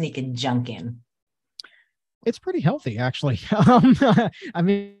people sneaking junk in? It's pretty healthy, actually. I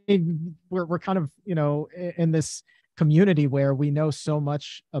mean, we're kind of, in this community where we know so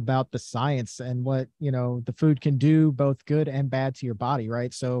much about the science and what, the food can do, both good and bad to your body,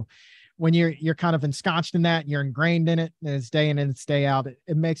 right? So when you're kind of ensconced in that, you're ingrained in it, and it's day in and it's day out,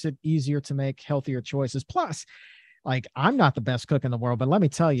 it makes it easier to make healthier choices. Plus, like, I'm not the best cook in the world, but let me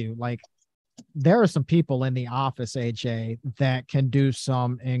tell you, like, there are some people in the office, AJ, that can do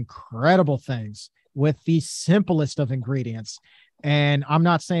some incredible things with the simplest of ingredients. And I'm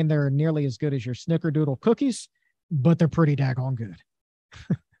not saying they're nearly as good as your snickerdoodle cookies, but they're pretty daggone good.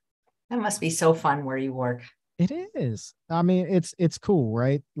 That must be so fun where you work. It is. I mean, it's cool,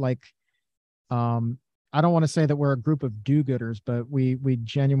 right? Like, I don't want to say that we're a group of do-gooders, but we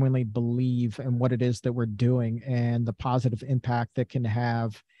genuinely believe in what it is that we're doing and the positive impact that can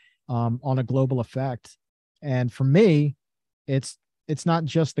have on a global effect. And for me, it's not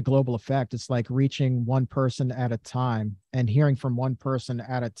just the global effect. It's like reaching one person at a time and hearing from one person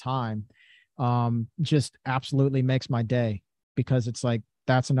at a time just absolutely makes my day, because it's like,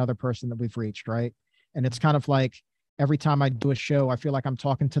 that's another person that we've reached, right? And it's kind of like every time I do a show, I feel like I'm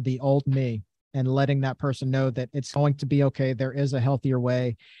talking to the old me and letting that person know that it's going to be okay. There is a healthier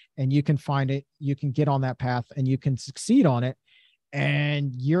way, and you can find it. You can get on that path and you can succeed on it.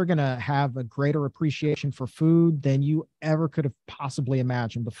 And you're going to have a greater appreciation for food than you ever could have possibly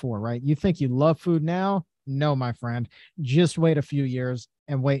imagined before, right? You think you love food now? No, my friend, just wait a few years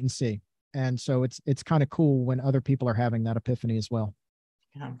and wait and see. And so it's kind of cool when other people are having that epiphany as well.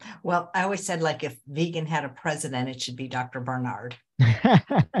 Yeah. Well, I always said, like, if vegan had a president, it should be Dr. Barnard.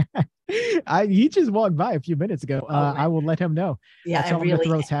 He just walked by a few minutes ago. I will let him know. Yeah, I'll tell him to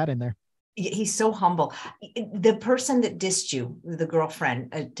throw his hat in there. He's so humble. The person that dissed you, the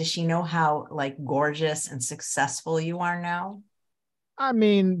girlfriend, does she know how like gorgeous and successful you are now? I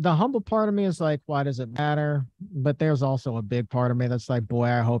mean, the humble part of me is like, why does it matter? But there's also a big part of me that's like, boy,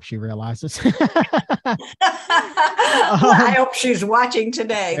 I hope she realizes. Well, I hope she's watching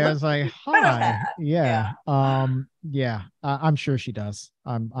today. I was like, hi. Yeah. I'm sure she does.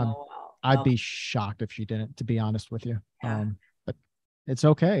 I'd be shocked if she didn't, to be honest with you. Yeah. But it's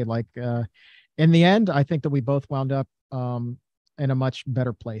okay. Like, in the end, I think that we both wound up in a much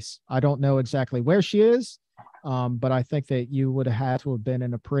better place. I don't know exactly where she is, but I think that you would have had to have been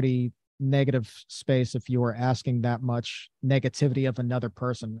in a pretty negative space if you were asking that much negativity of another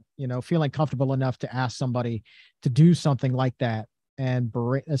person, feeling comfortable enough to ask somebody to do something like that and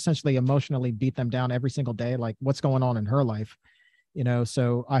essentially emotionally beat them down every single day, like what's going on in her life,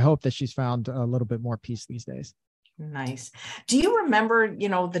 so I hope that she's found a little bit more peace these days. Nice. Do you remember,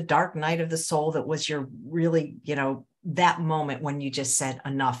 the dark night of the soul that was your really, that moment when you just said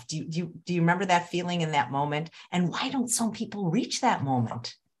enough? Do you remember that feeling in that moment? And why don't some people reach that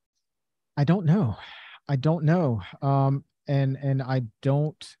moment? I don't know. And I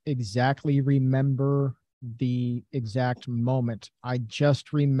don't exactly remember the exact moment. I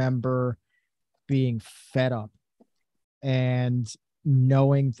just remember being fed up and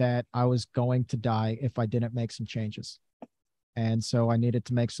knowing that I was going to die if I didn't make some changes. And so I needed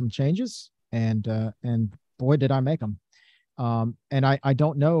to make some changes, and boy, did I make them. And I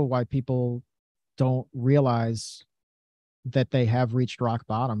don't know why people don't realize that they have reached rock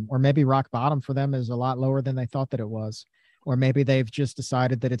bottom, or maybe rock bottom for them is a lot lower than they thought that it was. Or maybe they've just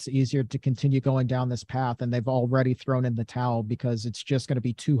decided that it's easier to continue going down this path and they've already thrown in the towel because it's just going to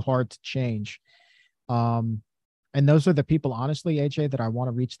be too hard to change. And those are the people, honestly, AJ, that I want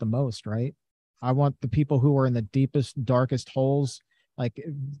to reach the most, right? I want the people who are in the deepest, darkest holes, like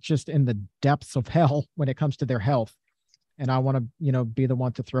just in the depths of hell when it comes to their health. And I want to, be the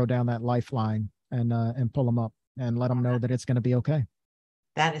one to throw down that lifeline and pull them up and let them know that it's going to be okay.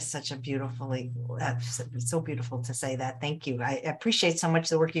 That is such a that's so beautiful to say that. Thank you. I appreciate so much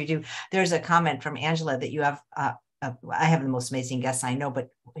the work you do. There's a comment from Angela that you have, I have the most amazing guests I know, but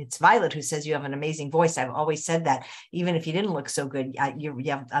it's Violet who says you have an amazing voice. I've always said that, even if you didn't look so good,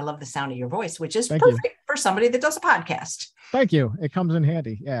 I love the sound of your voice, which is perfect for somebody that does a podcast. Thank you. It comes in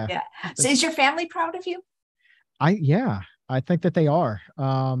handy. Yeah. Yeah. So is your family proud of you? I think that they are.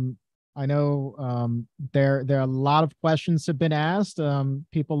 I know there are a lot of questions have been asked.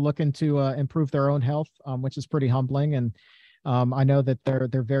 People looking to improve their own health, which is pretty humbling. And I know that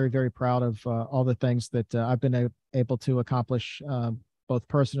they're very, very proud of all the things that I've been able to accomplish, both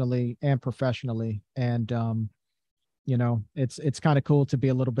personally and professionally. And it's kind of cool to be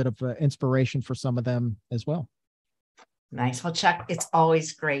a little bit of inspiration for some of them as well. Nice. Well, Chuck, it's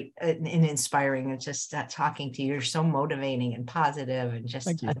always great and inspiring. And just talking to you. You're so motivating and positive and just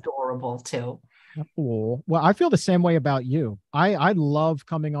adorable too. Cool. Well, I feel the same way about you. I love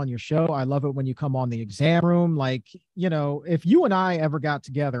coming on your show. I love it when you come on the exam room. Like, if you and I ever got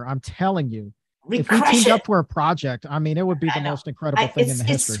together, I'm telling you, if we teamed up for a project, I mean, it would be the most incredible thing in the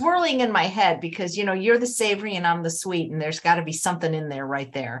history. It's swirling in my head because, you're the savory and I'm the sweet, and there's got to be something in there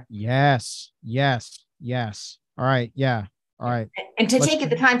right there. Yes. All right. Yeah. All right. And to take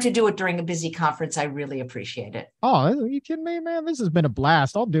the time to do it during a busy conference, I really appreciate it. Oh, are you kidding me, man? This has been a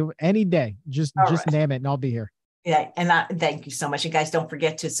blast. I'll do it any day. Just name it and I'll be here. Yeah, and thank you so much. And guys, don't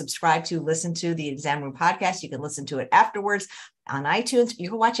forget to subscribe to, listen to the Exam Room podcast. You can listen to it afterwards on iTunes. You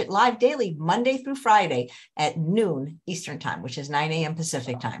can watch it live daily, Monday through Friday at noon Eastern time, which is 9 a.m.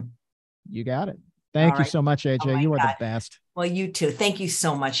 Pacific time. You got it. Thank you so much, AJ. You are the best. Well, you too. Thank you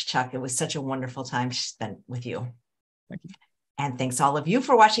so much, Chuck. It was such a wonderful time spent with you. Thank you. And thanks all of you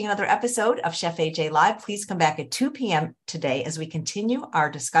for watching another episode of Chef AJ Live. Please come back at 2 p.m. today as we continue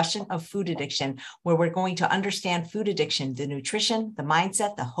our discussion of food addiction, where we're going to understand food addiction, the nutrition, the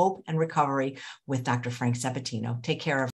mindset, the hope, and recovery with Dr. Frank Sabatino. Take care of